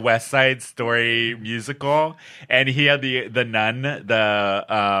the West Side Story musical, and he had the nun,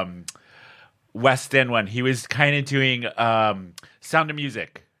 the West End one. He was kind of doing Sound of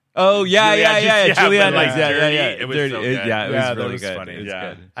Music. Oh yeah, Julianne, Julianne, but, like, yeah, dirty. yeah. It was Dirty. so good. Yeah, it Yeah, was that really was good. funny. It was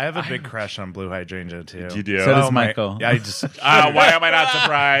Yeah. good. I have a big crush on Blue Hydrangea too. You do? So does my- Michael. I just Why am I not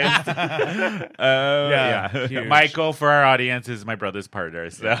surprised? yeah, huge. Michael, for our audience, is my brother's partner.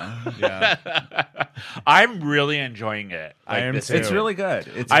 So Yeah. I'm really enjoying it. I am this too. It's really good.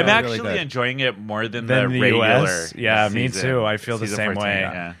 It's I'm really, actually really good. enjoying it more than Than the the regular. US? Yeah, me season. too. I feel the Season same 14, way.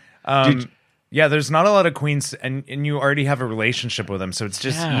 Yeah. Yeah, there's not a lot of queens, and you already have a relationship with them, so it's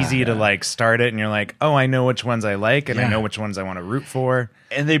just easy to like start it, and you're like, oh, I know which ones I like, and I know which ones I want to root for.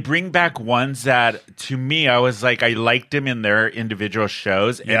 And they bring back ones that, to me, I was like, I liked them in their individual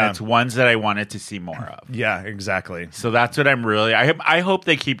shows, and Yeah. it's ones that I wanted to see more of. Yeah, exactly. So that's what I'm really. I hope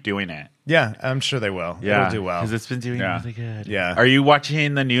they keep doing it. Yeah, I'm sure they will. Yeah, It'll do well. because it's been doing Yeah. really good. Yeah. Are you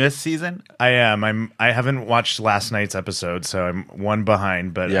watching the newest season? I am. I haven't watched last night's episode, so I'm one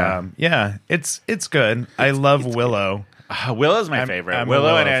behind. But Yeah. yeah, it's good. I love Willow. Willow's my I'm- favorite. I'm a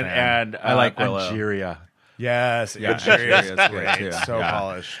Willow Willow and fan. I like Willow. Angeria. Yes, Yeah, Angeria Angeria's is good, great. too. So Yeah.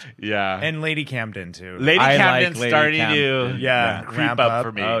 polished. Yeah, And Lady Camden too. Lady I like Camden's Lady starting Camden. to Yeah, creep ramp up up.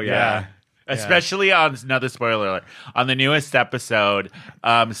 for me. Oh, yeah. Especially on another spoiler alert, on the newest episode.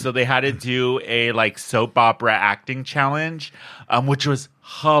 So they had to do a like soap opera acting challenge, which was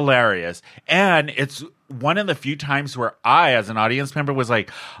hilarious. And it's one of the few times where I, as an audience member, was like,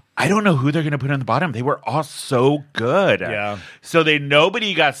 I don't know who they're going to put on the bottom. They were all so good. Yeah. So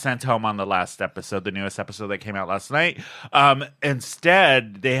nobody got sent home on the last episode, the newest episode that came out last night.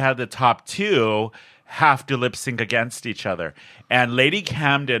 Instead, they had the top two have to lip sync against each other. And Lady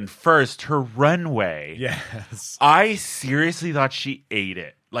Camden first, her runway. Yes. I seriously thought she ate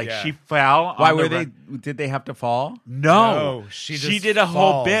it. Like Yeah. she fell. Why on were the they? run- Did they have to fall? No, No, she she just did a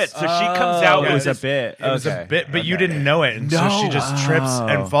whole falls. bit. So she comes out. It with was a this- bit. It was a bit, but you didn't know it. And so No. she just trips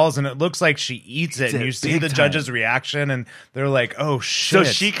and falls, and it looks like she eats it. And it you see big the time. judge's reaction, and they're like, oh, shit. So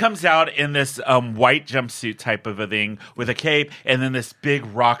she comes out in this white jumpsuit type of a thing with a cape and then this big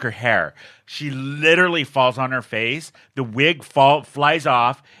rocker hair. She literally falls on her face. The wig flies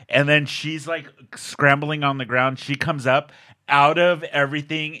off, and then she's like scrambling on the ground. She comes up out of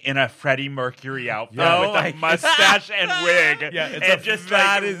everything in a Freddie Mercury outfit with a mustache and wig. Yeah, it's and a- just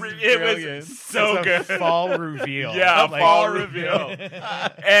that like is it brilliant. was so It's good. a fall reveal. Yeah, Like, fall reveal.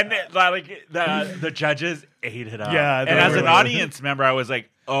 And like the judges ate it up. Yeah, and they as were an like- audience member, I was like,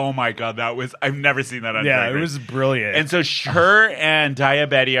 "Oh my god, I've never seen that on Yeah, Drag it Race." was brilliant. And so her and Daya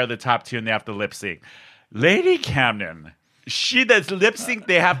Betty are the top two, and they have to lip sync. Lady Camden, she does lip sync.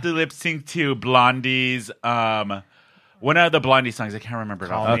 They have to lip sync to Blondie's. One of the Blondie songs, I can't remember it.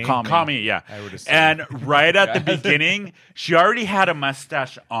 Call Me. Call Me, yeah. I would assume. And right at the beginning, she already had a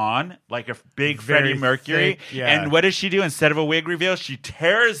mustache on, like a big Very Freddie Mercury. thick, yeah. And what does she do? Instead of a wig reveal, she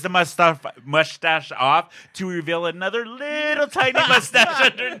tears the mustache off to reveal another little tiny mustache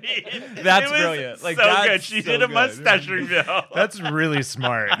underneath. That's It was brilliant. Like, so that's good. She so did a good. mustache reveal. That's really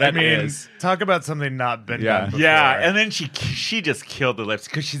smart. I That mean, is. talk about something not been Yeah. done before. Yeah, and then she just killed the lips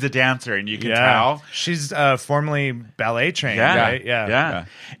because she's a dancer, and you can yeah. tell. She's formerly ballet trained, right? Yeah.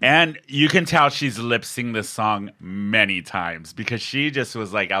 And you can tell she's lip syncing this song many times because she just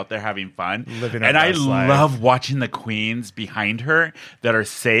was like out there having fun. Living her and I best life. love watching the queens behind her that are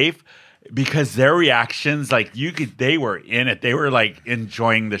safe because their reactions, like they were in it. They were like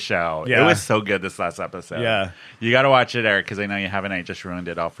enjoying the show. Yeah. It was so good this last episode. Yeah. You got to watch it, Eric, because I know you haven't. I just ruined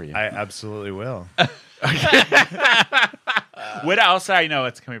it all for you. I absolutely will. What else? I know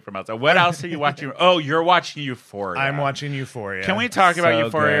it's coming from outside. What else are you watching? Oh, you're watching Euphoria. I'm watching Euphoria. Can we talk about So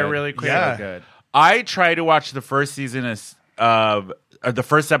Euphoria good. really quick? Yeah. Good. I tried to watch the first season of the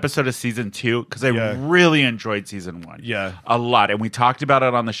first episode of season 2 because I Yeah. really enjoyed season 1. Yeah. a lot, and we talked about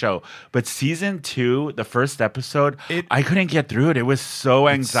it on the show. But season 2, the first episode, I couldn't get through it. It was so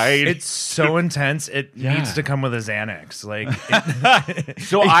anxiety. It's so intense. It Yeah. needs to come with a Xanax. Like,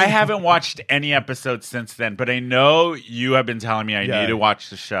 So I haven't watched any episodes since then, but I know you have been telling me I Yeah. need to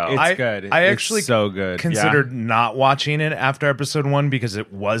watch the show. It's good. I It's actually so good. considered not watching it after episode 1 because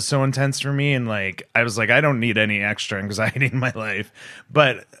it was so intense for me, and like I was like, I don't need any extra anxiety in my life.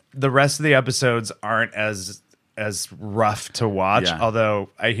 But the rest of the episodes aren't as rough to watch. Yeah. Although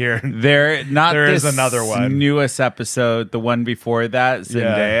I hear There is this another one. newest episode, the one before that,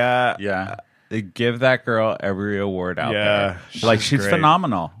 Zendaya. Yeah. They give that girl every award out Yeah, there. she's Like she's great.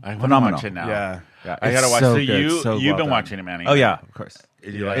 phenomenal. I want to phenomenal. watch it now. Yeah. Yeah, I gotta it's watch. so So, good, you so you've well been done. watching it, Manny. Oh yeah, of course.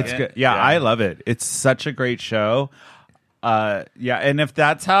 Did you like It's it? good. Yeah, I love it. It's such a great show. Yeah, and if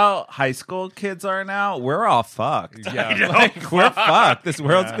that's how high school kids are now, we're all fucked. Yeah. Like we're fucked. This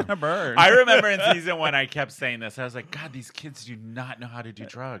world's gonna burn. I remember in season 1, I kept saying this. I was like, God, these kids do not know how to do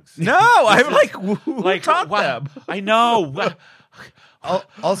drugs. no, I'm like, who Like, taught what? them? I know.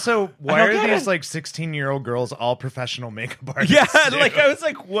 Also, why don't are get these it. like 16-year-old girls all professional makeup artists? Yeah, too? like I was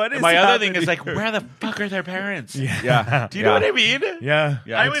like, what is My other thing happening is like, here? where the fuck are their parents? Yeah. Do you know what I mean? yeah,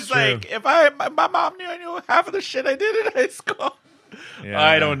 I it's was true. like, if my mom knew I knew half of the shit I did in high school. Yeah.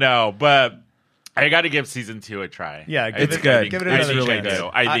 I don't know, but I got to give season 2 a try. Yeah, I give It's it, good. Give it I another think I chance. do.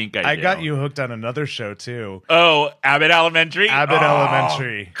 I think I do. got you hooked on another show too. Oh, Abbott Elementary. Abbott Oh,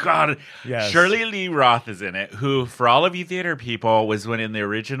 Elementary. God. Yes. Shirley Lee Roth is in it, who, for all of you theater people, was one in the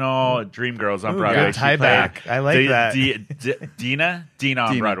original Dreamgirls on Ooh, Broadway. good She tie played back. I like that. Dina on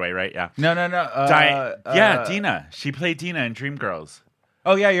Dina. Broadway, right? Yeah. No. Dina. She played Dina in Dreamgirls.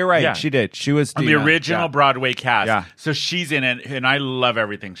 Oh yeah, you're right. Yeah. She did. She was On Dina. the original Yeah. Broadway cast. Yeah. So she's in it, and I love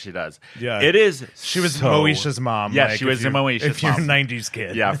everything she does. Yeah. It is. She was so- Moesha's mom. Yeah, like, she if was you're- Moesha's If you're a mom. 90s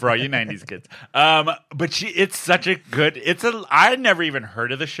kid. Yeah, for all you 90s kids. But it's such a good, I had never even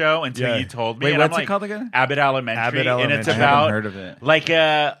heard of the show until Yeah. you told me. Wait, and what's I'm it like, called again? Abbott Elementary. Abbott And it's Elementary. I haven't about heard of it. like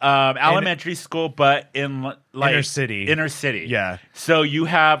a elementary school, but in like Inner city. Yeah. So you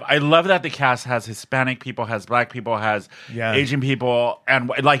have, I love that the cast has Hispanic people, has Black people, has Asian people, and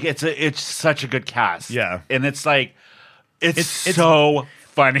like it's such a good cast. Yeah. And it's like it's so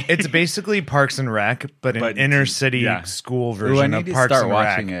funny. It's basically Parks and Rec, but an inner city school version of Parks and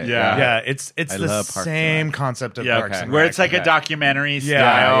Rec. It. Yeah. It's the same concept of Parks and Rec. Where it's like a documentary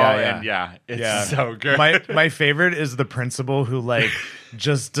style, and it's so good. My favorite is the principal who like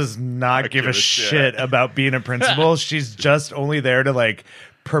just does not give a shit about being a principal. She's just only there to like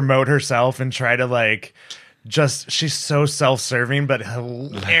promote herself and try to like she's so self-serving but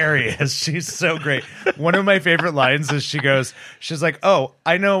hilarious. She's so great. One of my favorite lines is she's like, oh,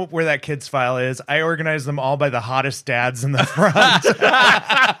 I know where that kid's file is. I organize them all by the hottest dads in the front.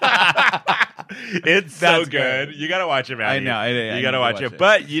 It's so good. You gotta watch it, man. I know. You gotta watch it.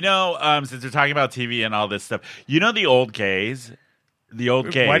 But since we're talking about TV and all this stuff, the old gays. The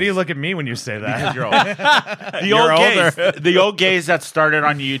old gays. Why do you look at me when you say that? Because you're old. The old gays that started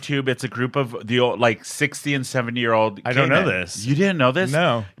on YouTube. It's a group of the old, like 60 and 70-year-old. I don't know this. You didn't know this?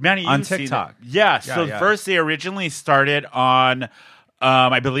 No. Man, on TikTok. Yeah. So first, they originally started on,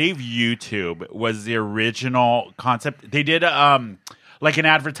 I believe, YouTube was the original concept. They did like an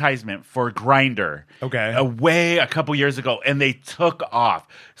advertisement for Grindr. Okay. A couple years ago, and they took off.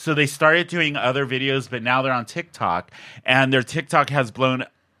 So they started doing other videos, but now they're on TikTok, and their TikTok has blown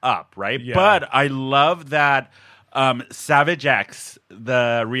up, right? Yeah. But I love that Savage X,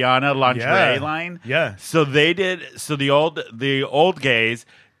 the Rihanna lingerie line. Yeah. So the old gays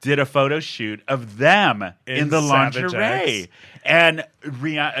did a photo shoot of them in the Savage lingerie. X. And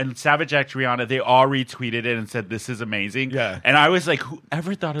Savage X, Rihanna, they all retweeted it and said, this is amazing. Yeah. And I was like,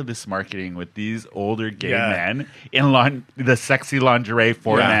 whoever thought of this marketing with these older gay men in the sexy lingerie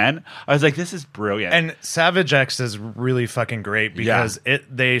for men? I was like, this is brilliant. And Savage X is really fucking great because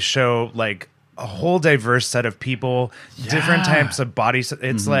they show like a whole diverse set of people, different types of bodies.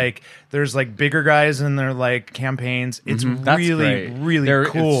 It's like there's like bigger guys in their like campaigns. It's really They're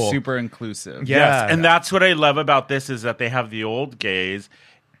cool. super inclusive. Yeah. Yes, and that's what I love about this is that they have the old gays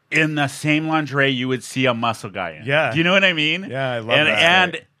in the same lingerie you would see a muscle guy in. Yeah. Do you know what I mean? Yeah, I love and,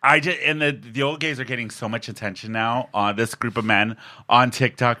 that. And the old gays are getting so much attention now on this group of men on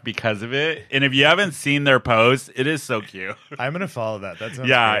TikTok because of it. And if you haven't seen their posts, it is so cute. I'm gonna follow that. That sounds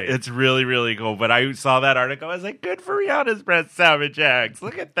great. It's really, really cool. But I saw that article. I was like, good for Rihanna's breast, Savage X.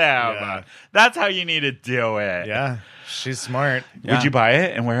 Look at them. Yeah. That's how you need to do it. Yeah, she's smart. Would you buy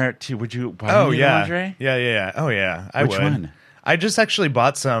it and wear it too? Would you buy lingerie? Yeah. Oh yeah, I Which would. one? I just actually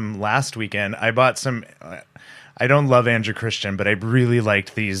bought some last weekend. I bought some. I don't love Andrew Christian, but I really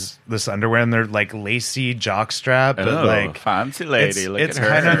liked this underwear, and they're like lacy jockstrap, but like fancy lady. Look at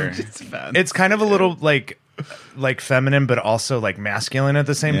her. It's kind of a little like feminine, but also like masculine at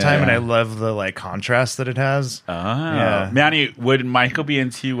the same time, and I love the like contrast that it has. Oh, yeah. Manny, would Michael be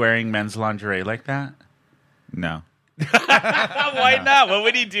into you wearing men's lingerie like that? No. Why not? What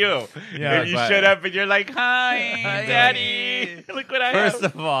would he do? Yeah, if you showed up and you're like, hi, daddy. Look what I have. First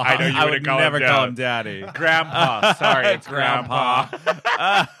of all, I know you would never call him daddy. Grandpa. Sorry, it's Grandpa.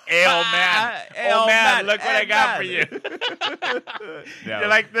 Hey, old man. Old man, look what I got for you. You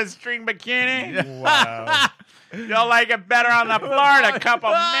like the string bikini? Wow. You'll like it better on the floor in a couple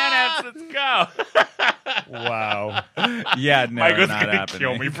minutes. Let's go. Wow. Yeah, no, Michael's not going to happening.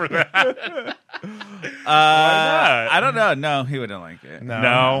 kill me for that. I don't know. No, he wouldn't like it.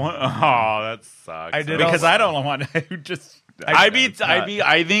 No. Oh, that sucks. I did Because also- I don't want to just. I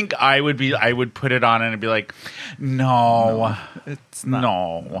think I would put it on and be like, no, It's not.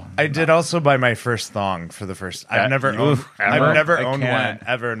 no. I did also buy my first thong for the first. I've never owned I one can't.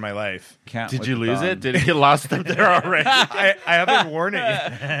 ever in my life. Can't Did with you the lose thumb. it? Did it get lost up there already? I haven't worn it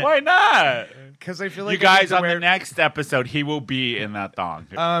yet Why not? because I feel like You guys, on the next episode, he will be in that thong.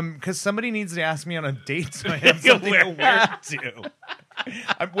 because somebody needs to ask me on a date so I have something to wear it to.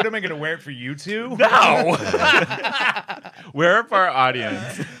 What am I going to wear it for you two? No. Wear it for our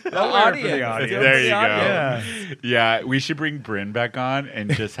audience. The audience. There you go. Yeah. Yeah, we should bring Bryn back on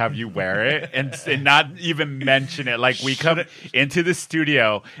and just have you wear it and not even mention it. Like we come into the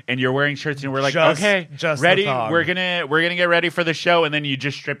studio and you're wearing shirts and we're like, okay, just ready. the thong. We're gonna get ready for the show, and then you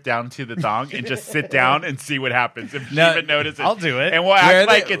just strip down to the thong and just sit down and see what happens. If she No, even notices, I'll do it. and we'll Where act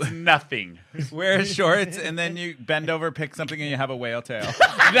like they- it's nothing. wear shorts, and then you bend over, pick something, and you have a whale tail.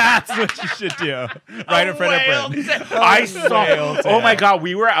 That's what you should do. Right in front of Brent. I saw. Oh my God,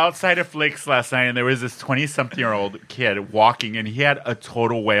 we were outside of Flicks last night, and there was this 20-something-year-old kid walking, and he had a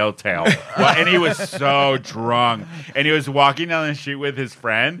total whale tail, and he was so drunk, and he was walking down the street with his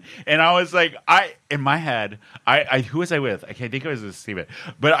friend, and I was like, in my head, who was I with? I can't think it was with Steven,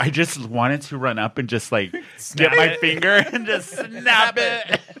 but I just wanted to run up and just like get my finger and just snap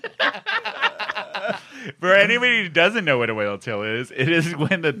it. For anybody who doesn't know what a whale tail is, it is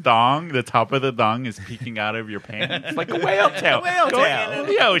when the top of the thong is peeking out of your pants like a whale tail. Whale going tail.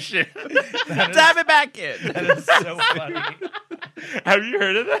 into the ocean. Dive it back in. That is so funny. Have you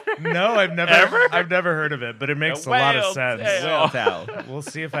heard of that? No, I've never heard of it, but it makes a lot of whale sense. tail. Whale tail. We'll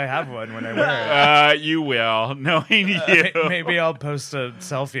see if I have one when I wear it. You will, knowing you. Maybe I'll post a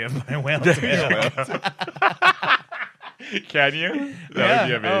selfie of my whale tail. Can you? That would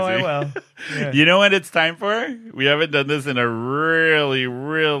be amazing. Oh, I will. Yeah. You know what it's time for? We haven't done this in a really,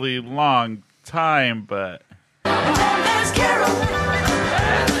 really long time, but And then there's Carol.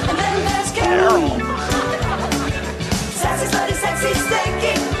 And then there's Carol. Sassy, slutty, sexy,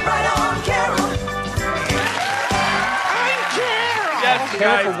 stanky. Right on, Carol. yes,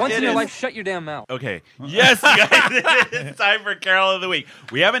 Carol, guys, for once it in your is- life, shut your damn mouth. Okay. Yes, you guys, it's time for Carol of the Week.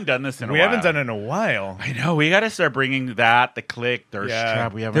 We haven't done this in a We while. haven't done it in a while. I know. We got to start bringing that, the click, thirst Yeah.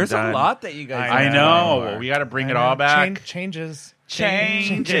 trap. We haven't There's done. a lot that you guys I haven't know. done anymore. We got to bring it all back. Changes.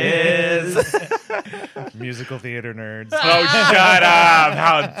 Changes. Musical theater nerds. Oh, shut up.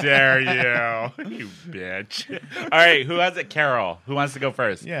 How dare you? You bitch. All right. Who has it? Carol. Who wants to go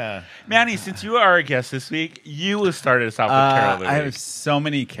first? Yeah. Manny, since you are our guest this week, you will start us off with Carol of the I Week. have so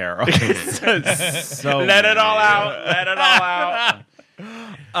many carols. so Let it all many. out. Let it all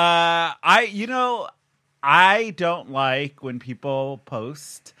out. I don't like when people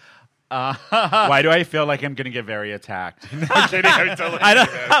post. Why do I feel like I'm going to get very attacked? No, I'm kidding. I'm totally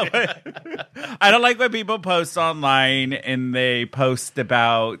I don't like when people post online and they post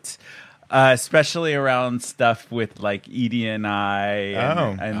about, especially around stuff with like Edie and I,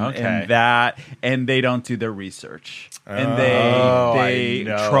 and that, and they don't do their research and they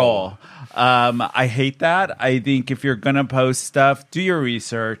troll. I hate that. I think if you're gonna post stuff, do your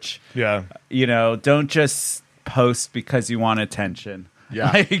research. Yeah. Don't just post because you want attention.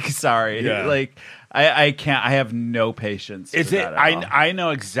 Yeah. Sorry. Yeah. I can't. I have no patience. Is for it? that at all. I know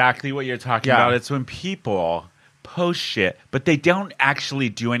exactly what you're talking Yeah. about. It's when people post shit, but they don't actually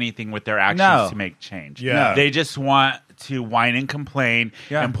do anything with their actions No. to make change. Yeah. No. They just want to whine and complain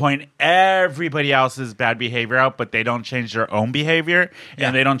Yeah. and point everybody else's bad behavior out, but they don't change their own behavior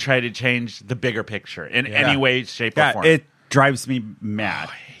and they don't try to change the bigger picture in any way, shape, or form. It drives me mad.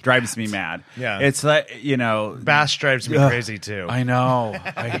 Drives me mad. Yeah. It's like, Bash drives me crazy too. I know.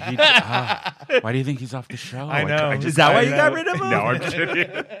 Why do you think he's off the show? I know. Is that why you got rid of him? No, I'm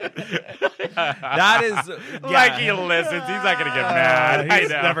kidding. That is Like he listens, he's not gonna get mad.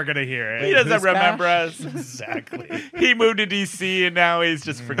 He's I know. never gonna hear it. He doesn't Who's remember Bash? us. Exactly. He moved to DC and now he's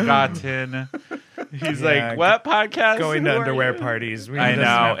just forgotten. He's Yeah, like, what podcast? Going to Who are underwear you?" parties. He I doesn't know,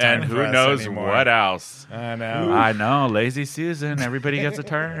 have time and for who us knows anymore. what else? I know. I know, lazy Susan. Everybody gets a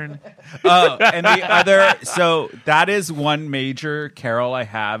turn. Oh, and the other, so that is one major carol I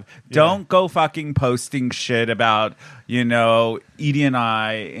have. Don't go fucking posting shit about, Edie and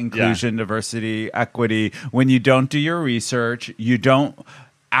I, inclusion, diversity, equity, when you don't do your research, you don't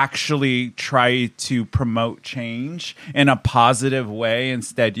actually try to promote change in a positive way.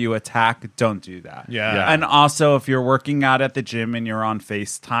 Instead, you attack. Don't do that. Yeah. And also, if you're working out at the gym and you're on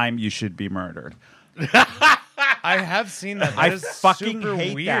FaceTime, you should be murdered. I have seen that. I That is fucking super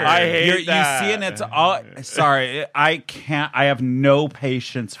hate weird. that. I hate that. You see, and it's all. Sorry, I can't. I have no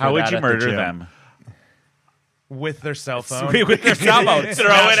patience for How would that you at the murder gym. them? with their cell phone. With their cell phone, Throw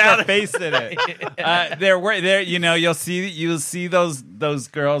smash it out. their face in it. There. You'll see those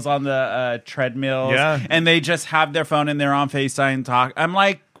girls on the treadmills, Yeah. and they just have their phone and they're on FaceTime and talk. I'm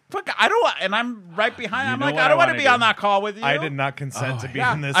like, fuck, I don't, and I'm right behind. I'm know like, what I don't I want to wanna be do? on that call with you. I did not consent to be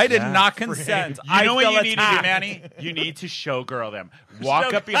Yeah, in this. I did not frame. consent. You know what feel you need to do, attacked. Manny? You need to showgirl them.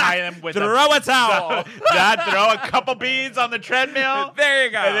 Walk up behind them with Throw a towel. throw a couple beads on the treadmill. There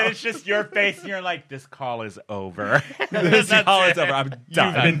you go. And then it's just your face, and you're like, "This call is over. This call is over. I'm You've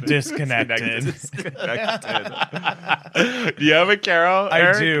done. been disconnected. Do you have a Carol? I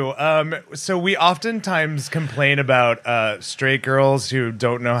Eric? do. So we oftentimes complain about straight girls who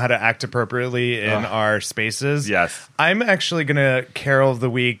don't know how to act appropriately in our spaces. Yes. I'm actually going to Carol of the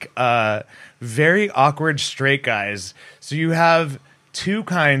Week, very awkward straight guys. So you have two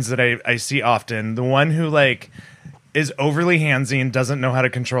kinds that I see often. The one who, like, is overly handsy and doesn't know how to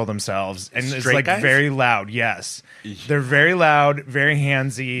control themselves, and is Straight like guys? very loud. Yes, they're very loud, very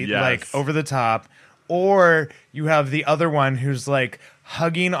handsy, Yes. like over the top. Or you have the other one who's like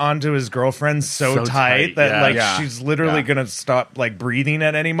hugging onto his girlfriend so So tight tight, that yeah. like Yeah. she's literally Yeah. gonna stop like breathing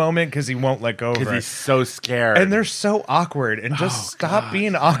at any moment because he won't let go of Because her. he's so scared. And they're so awkward, and just stop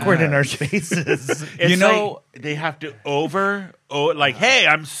being awkward in our spaces. It's You know- like they have to like, hey,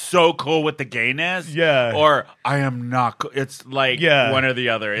 I'm so cool with the gayness. Yeah. Or I am not cool. It's like Yeah. one or the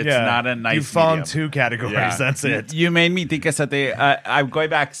other. It's Yeah. not a nice You fall in medium. 2 categories. Yeah. That's it. You made me think of something. I'm going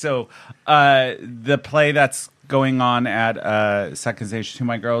back. So the play that's going on at Second Stage to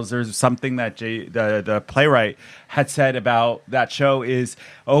My Girls, there's something that the playwright had said about that show is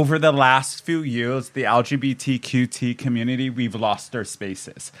over the last few years, the LGBTQT community, we've lost our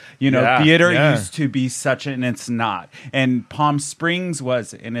spaces. You know, Yeah. theater Yeah. used to be such and it's not. And Palm Springs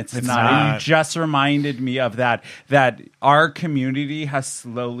was, and it's not. not. And you just reminded me of that our community has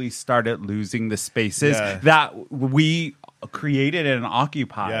slowly started losing the spaces Yeah. that we created and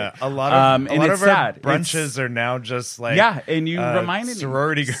occupied. Yeah, a lot of and it's our sad. brunches are now just like And you reminded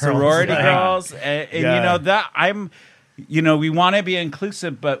sorority me girls, sorority like- girls, and Yeah. you know that we want to be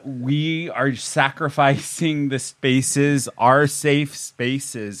inclusive, but we are sacrificing the spaces, our safe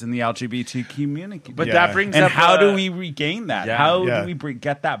spaces in the LGBT community. But Yeah. that brings and up how a- do we regain that? Yeah. How Yeah. do we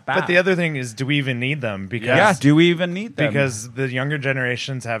get that back? But the other thing is, do we even need them? Because yeah, do we even need them? because the younger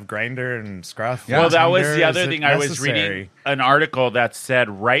generations have Grindr and Scruff. Well, that was Tinder. the other Is it thing. I was necessary? reading an article that said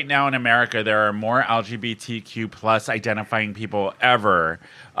right now in America there are more LGBTQ plus identifying people ever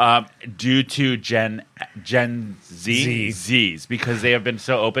due to Gen Z's because they have been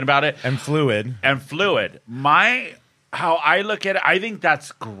so open about it and fluid. and fluid. How I look at it, I think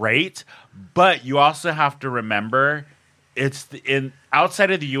that's great, but you also have to remember in outside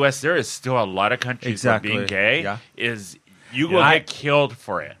of the U.S. there is still a lot of countries Exactly. where being gay Yeah. is you will get killed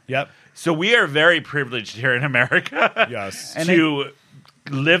for it. Yep. So we are very privileged here in America Yes. to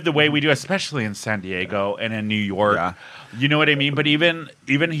live the way we do, especially in San Diego and in New York. Yeah. You know what I mean? But even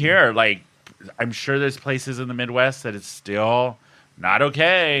here, like I'm sure there's places in the Midwest that it's still not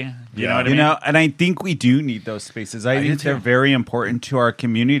okay. You know what I mean? And I think we do need those spaces. I think do they're too. very important to our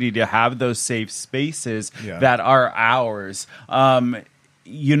community to have those safe spaces Yeah. that are ours.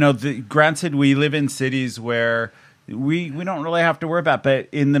 Granted, we live in cities where we don't really have to worry about, but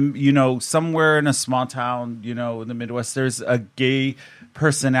in the somewhere in a small town, in the Midwest, there's a gay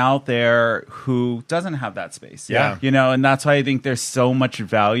person out there who doesn't have that space. Yeah. And that's why I think there's so much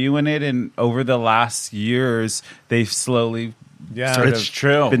value in it. And over the last years, they've slowly sort It's of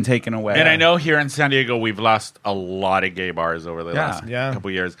true. been taken away. And I know here in San Diego, we've lost a lot of gay bars over the last Yeah.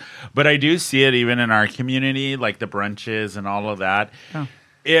 couple years. But I do see it even in our community, like the brunches and all of that.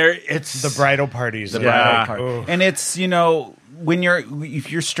 It's The bridal parties. bridal part. Ooh. And it's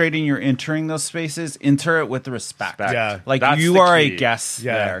if you're straight and you're entering those spaces, enter it with respect. Yeah. Like That's you the are key. a guest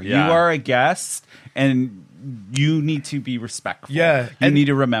Yeah. there. Yeah. You are a guest, and you need to be respectful. Yeah. you And- need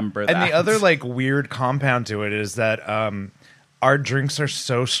to remember that. And the other like weird compound to it is that our drinks are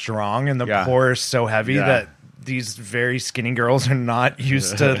so strong and the Yeah. pour is so heavy Yeah. that these very skinny girls are not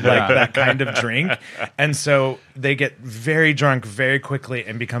used to like that kind of drink, and so they get very drunk very quickly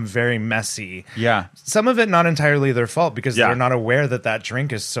and become very messy. Yeah. Some of it not entirely their fault because Yeah. they're not aware that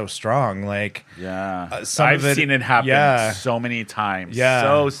drink is so strong. Like Yeah. some I've of it, seen it happen Yeah. so many times.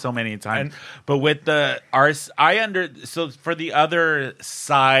 Yeah. So many times. And- but with so for the other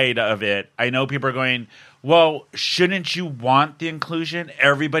side of it, I know people are going, well, shouldn't you want the inclusion?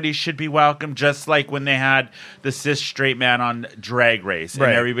 Everybody should be welcome, just like when they had the cis straight man on Drag Race. And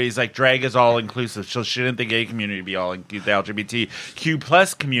Right. everybody's like, drag is all inclusive. So shouldn't the gay community be all the LGBTQ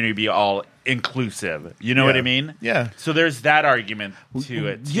plus community be all inclusive? You know what Yeah. I mean? Yeah. So there's that argument to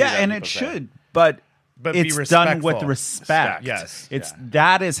it. too, Yeah, that and people it say. should, but But be it's done with respectful. respect. Yes. It's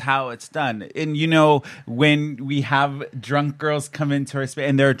that is how it's done. And when we have drunk girls come into our space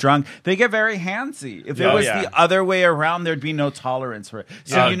and they're drunk, they get very handsy. If it Oh, was yeah. the other way around, there'd be no tolerance for it.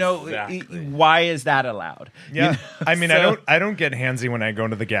 So Yeah. Exactly. why is that allowed? Yeah, You know? I mean, So- I don't get handsy when I go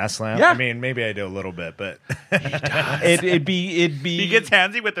into the gas lamp. Yeah. I mean, maybe I do a little bit, but it'd be He gets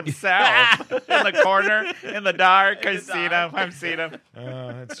handsy with himself in the corner, in the dark. I've seen him. I've seen him.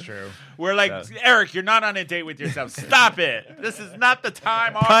 that's true. We're like, Eric, you're not on a date with yourself. Stop it. This is not the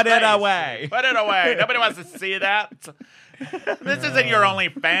time. Or Put it place. away. Put it away. Nobody wants to see that. This isn't your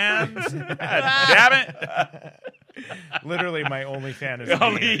OnlyFans. Damn it. Literally, my only fan is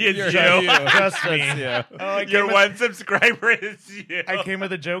Only me. is you. Just me. Oh, I Your came with- one subscriber is you. I came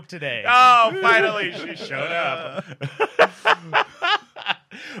with a joke today. Oh, finally, she showed up.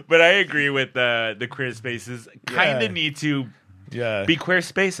 But I agree with the queer spaces. Kind Yeah. of need to Yeah. be queer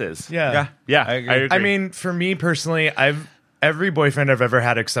spaces. Yeah. Yeah, I agree. I mean, for me personally, every boyfriend I've ever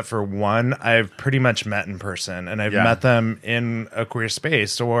had except for one, I've pretty much met in person, and I've Yeah. met them in a queer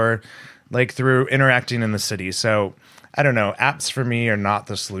space or like through interacting in the city. So I don't know. Apps for me are not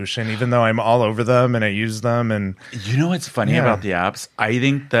the solution, even though I'm all over them and I use them. And You know what's funny Yeah. about the apps? I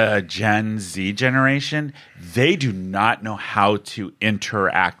think the Gen Z generation, they do not know how to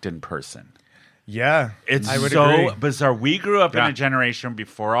interact in person. yeah, It's I would so agree. bizarre. We grew up in Yeah. a generation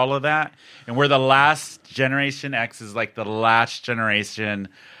before all of that, and we're the last generation. X is like the last generation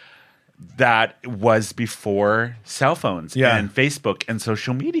that was before cell phones Yeah. and Facebook and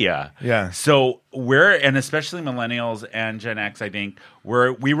social media. Yeah. So and especially millennials and Gen X, I think,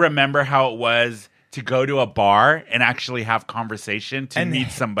 we remember how it was to go to a bar and actually have conversation to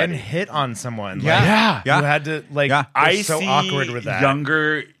meet somebody. and hit on someone. Yeah. You had to like. Yeah. It's so see awkward with that.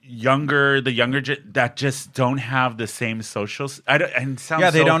 the younger that just don't have the same social. I don't, and it sounds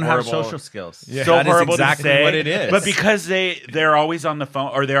Yeah, they so don't have horrible. social skills. So That is horrible exactly to say, what it is. But because they're always on the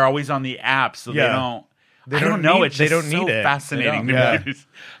phone or they're always on the app, so Yeah. they don't. They I don't don't know. need- It's they just don't need so it. fascinating to They don't. me.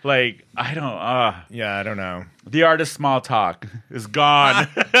 Like I don't. Yeah, I don't know. The art of small talk is gone.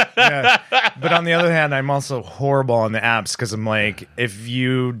 Yeah. But on the other hand, I'm also horrible on the apps because I'm like, if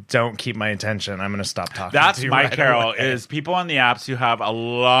you don't keep my attention, I'm going to stop talking. That's to you my right Carol. away. Is people on the apps who have a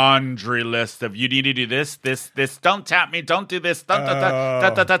laundry list of you need to do this. Don't tap me. Don't do this. Don't,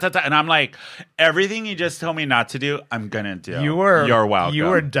 and I'm like, everything you just told me not to do, I'm gonna do. You're welcome. You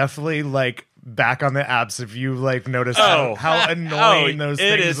are definitely like back on the apps if you like notice Oh. how annoying those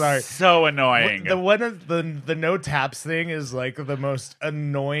it things is are. so annoying. The one of the no taps thing is like the most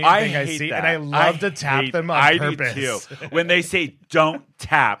annoying I thing I hate see, that. and I love to tap hate- them on I purpose. do too. When they say don't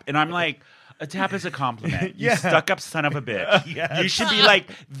tap, and I'm like, a tap is a compliment. You Yeah. stuck up son of a bitch. You should be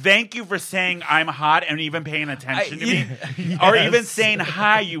like, thank you for saying I'm hot and even paying attention to me, or even saying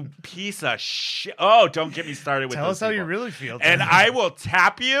hi, you piece of shit. Oh, don't get me started with Tell those us how you people. really feel. And Tim. I will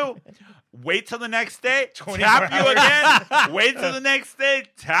tap you. Wait till the next day. 24 Tap you again. Wait till the next day.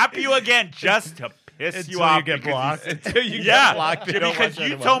 Tap you again just to piss Until you you off. get because blocked. Until you yeah, get blocked, you don't because watch you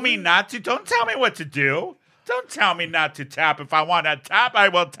anymore. told me not to. Don't tell me what to do. Don't tell me not to tap. If I want to tap, I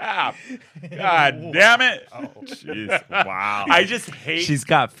will tap. God damn it! Jeez. Wow. I just hate. She's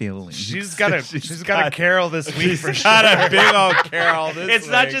got feelings. she's got a Carol this week for sure. got a big old Carol. This it's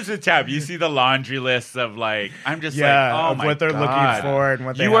not week. just a tap. You see the laundry list of like. I'm just Yeah, like, oh of my what they're looking God. for and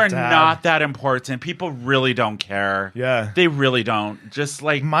what they You have are to have. not that important. People really don't care. Yeah. they really don't. Just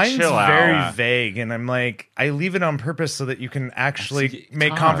like Mine's chill very out. vague, and I'm like, I leave it on purpose so that you can actually Actually make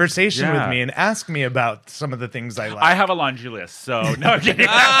talk. conversation Yeah. with me and ask me about some of the things I like. I have a laundry list, so no. I'm kidding.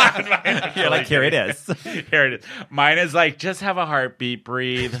 You're like, here it is. Here it is. Mine is like, just have a heartbeat,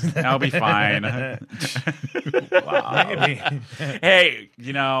 breathe. I'll be fine. Maybe. Hey,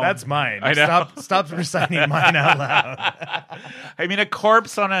 you know That's mine. I know. Stop reciting mine out loud. I mean, a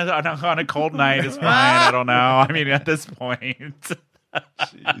corpse on a cold night is fine. I don't know. I mean, at this point.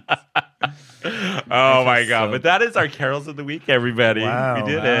 Oh my god! But that is our carols of the week, everybody. Wow.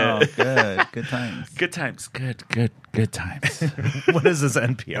 We did Wow, it. good times. Good times. Good times. What is this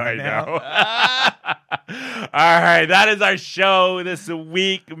NPR I now? know. All right, that is our show this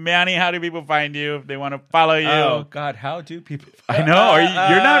week. Manny, how do people find you if they want to follow you? Oh God, how do people? I know.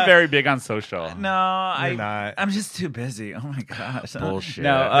 You're not very big on social. No, I'm not. I'm just too busy. Oh my gosh. Bullshit.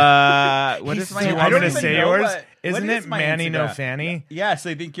 No. What is my? Do you I want me don't to even say know yours? what Isn't is it my Manny No Instagram? Fanny? Yes,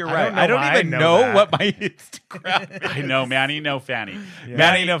 I think you're I right. don't know I don't why I even know know that. what my Instagram. I know, Manny, no fanny.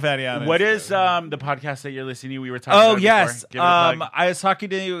 Manny No Fanny on What Instagram. is the podcast that you're listening to? We were talking Oh about yes, before. Give it a plug. I was talking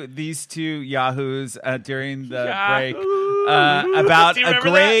to these two yahoos during the break Yahoo! about Do you a remember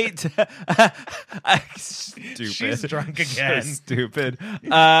great, stupid, She's drunk again. So stupid,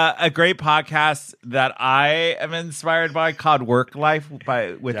 a great podcast that I am inspired by called Work Life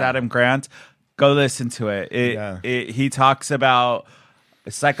with Yeah. Adam Grant. Go listen to it. He talks about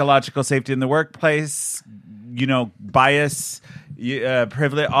psychological safety in the workplace, bias,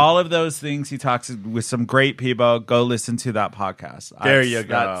 privilege, all of those things. He talks with some great people. Go listen to that podcast. There you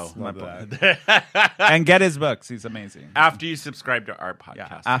go. That's my point. And get his books. He's amazing. After you subscribe to our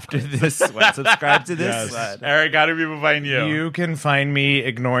podcast. After this one, subscribe to this one. Eric, how do people find you? You can find me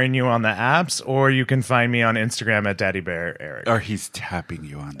ignoring you on the apps, or you can find me on Instagram at Daddy Bear Eric. Or he's tapping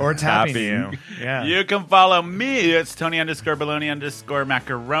you on Or that. tapping you. Yeah. You can follow me. It's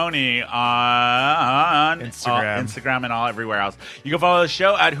Tony_Baloney_macaroni on Instagram. Instagram and everywhere else. You can follow the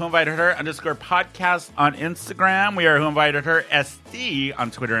show at Who Invited Her _podcast on Instagram. We are Who Invited Her SD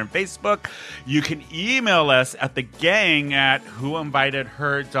on Twitter and Facebook. You can email us at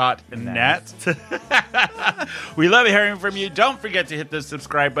thgang@whoinvitedher.net. We love hearing from you. Don't forget to hit the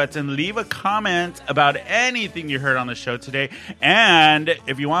subscribe button. Leave a comment about anything you heard on the show today. And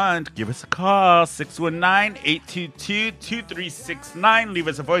if you want, give us a call, 619-822-2369. Leave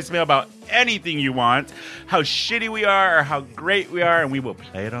us a voicemail about anything you want, how shitty we are or how great we are, and we will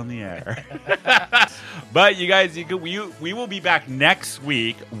play it on the air. But you guys, we will be back next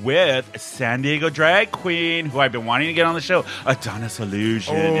week with San Diego drag queen, who I've been wanting to get on the show. Adonis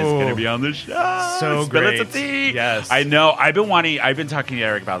Illusion is going to be on the show. So Spill great. it to tea. Yes. I know. I've been talking to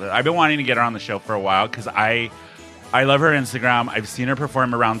Eric about this. I've been wanting to get her on the show for a while because I love her Instagram. I've seen her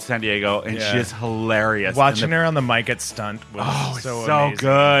perform around San Diego, and she is hilarious. Watching her on the mic at Stunt was so amazing.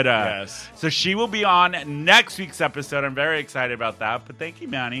 good. Yes. So she will be on next week's episode. I'm very excited about that. But thank you,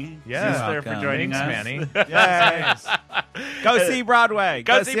 Manny. Yeah. Sister, for joining Thanks, us. Manny. Yes. Go see Broadway.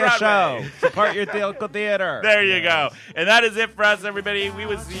 Go Go see see a Broadway. show. Support your local theater. There you go. And that is it for us, everybody. We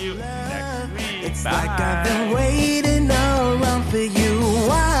will see you next week. It's Bye. like I've been waiting around for you.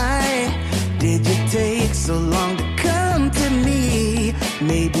 Why did you take so long to come to me?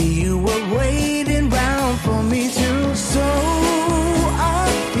 Maybe you were waiting round for me.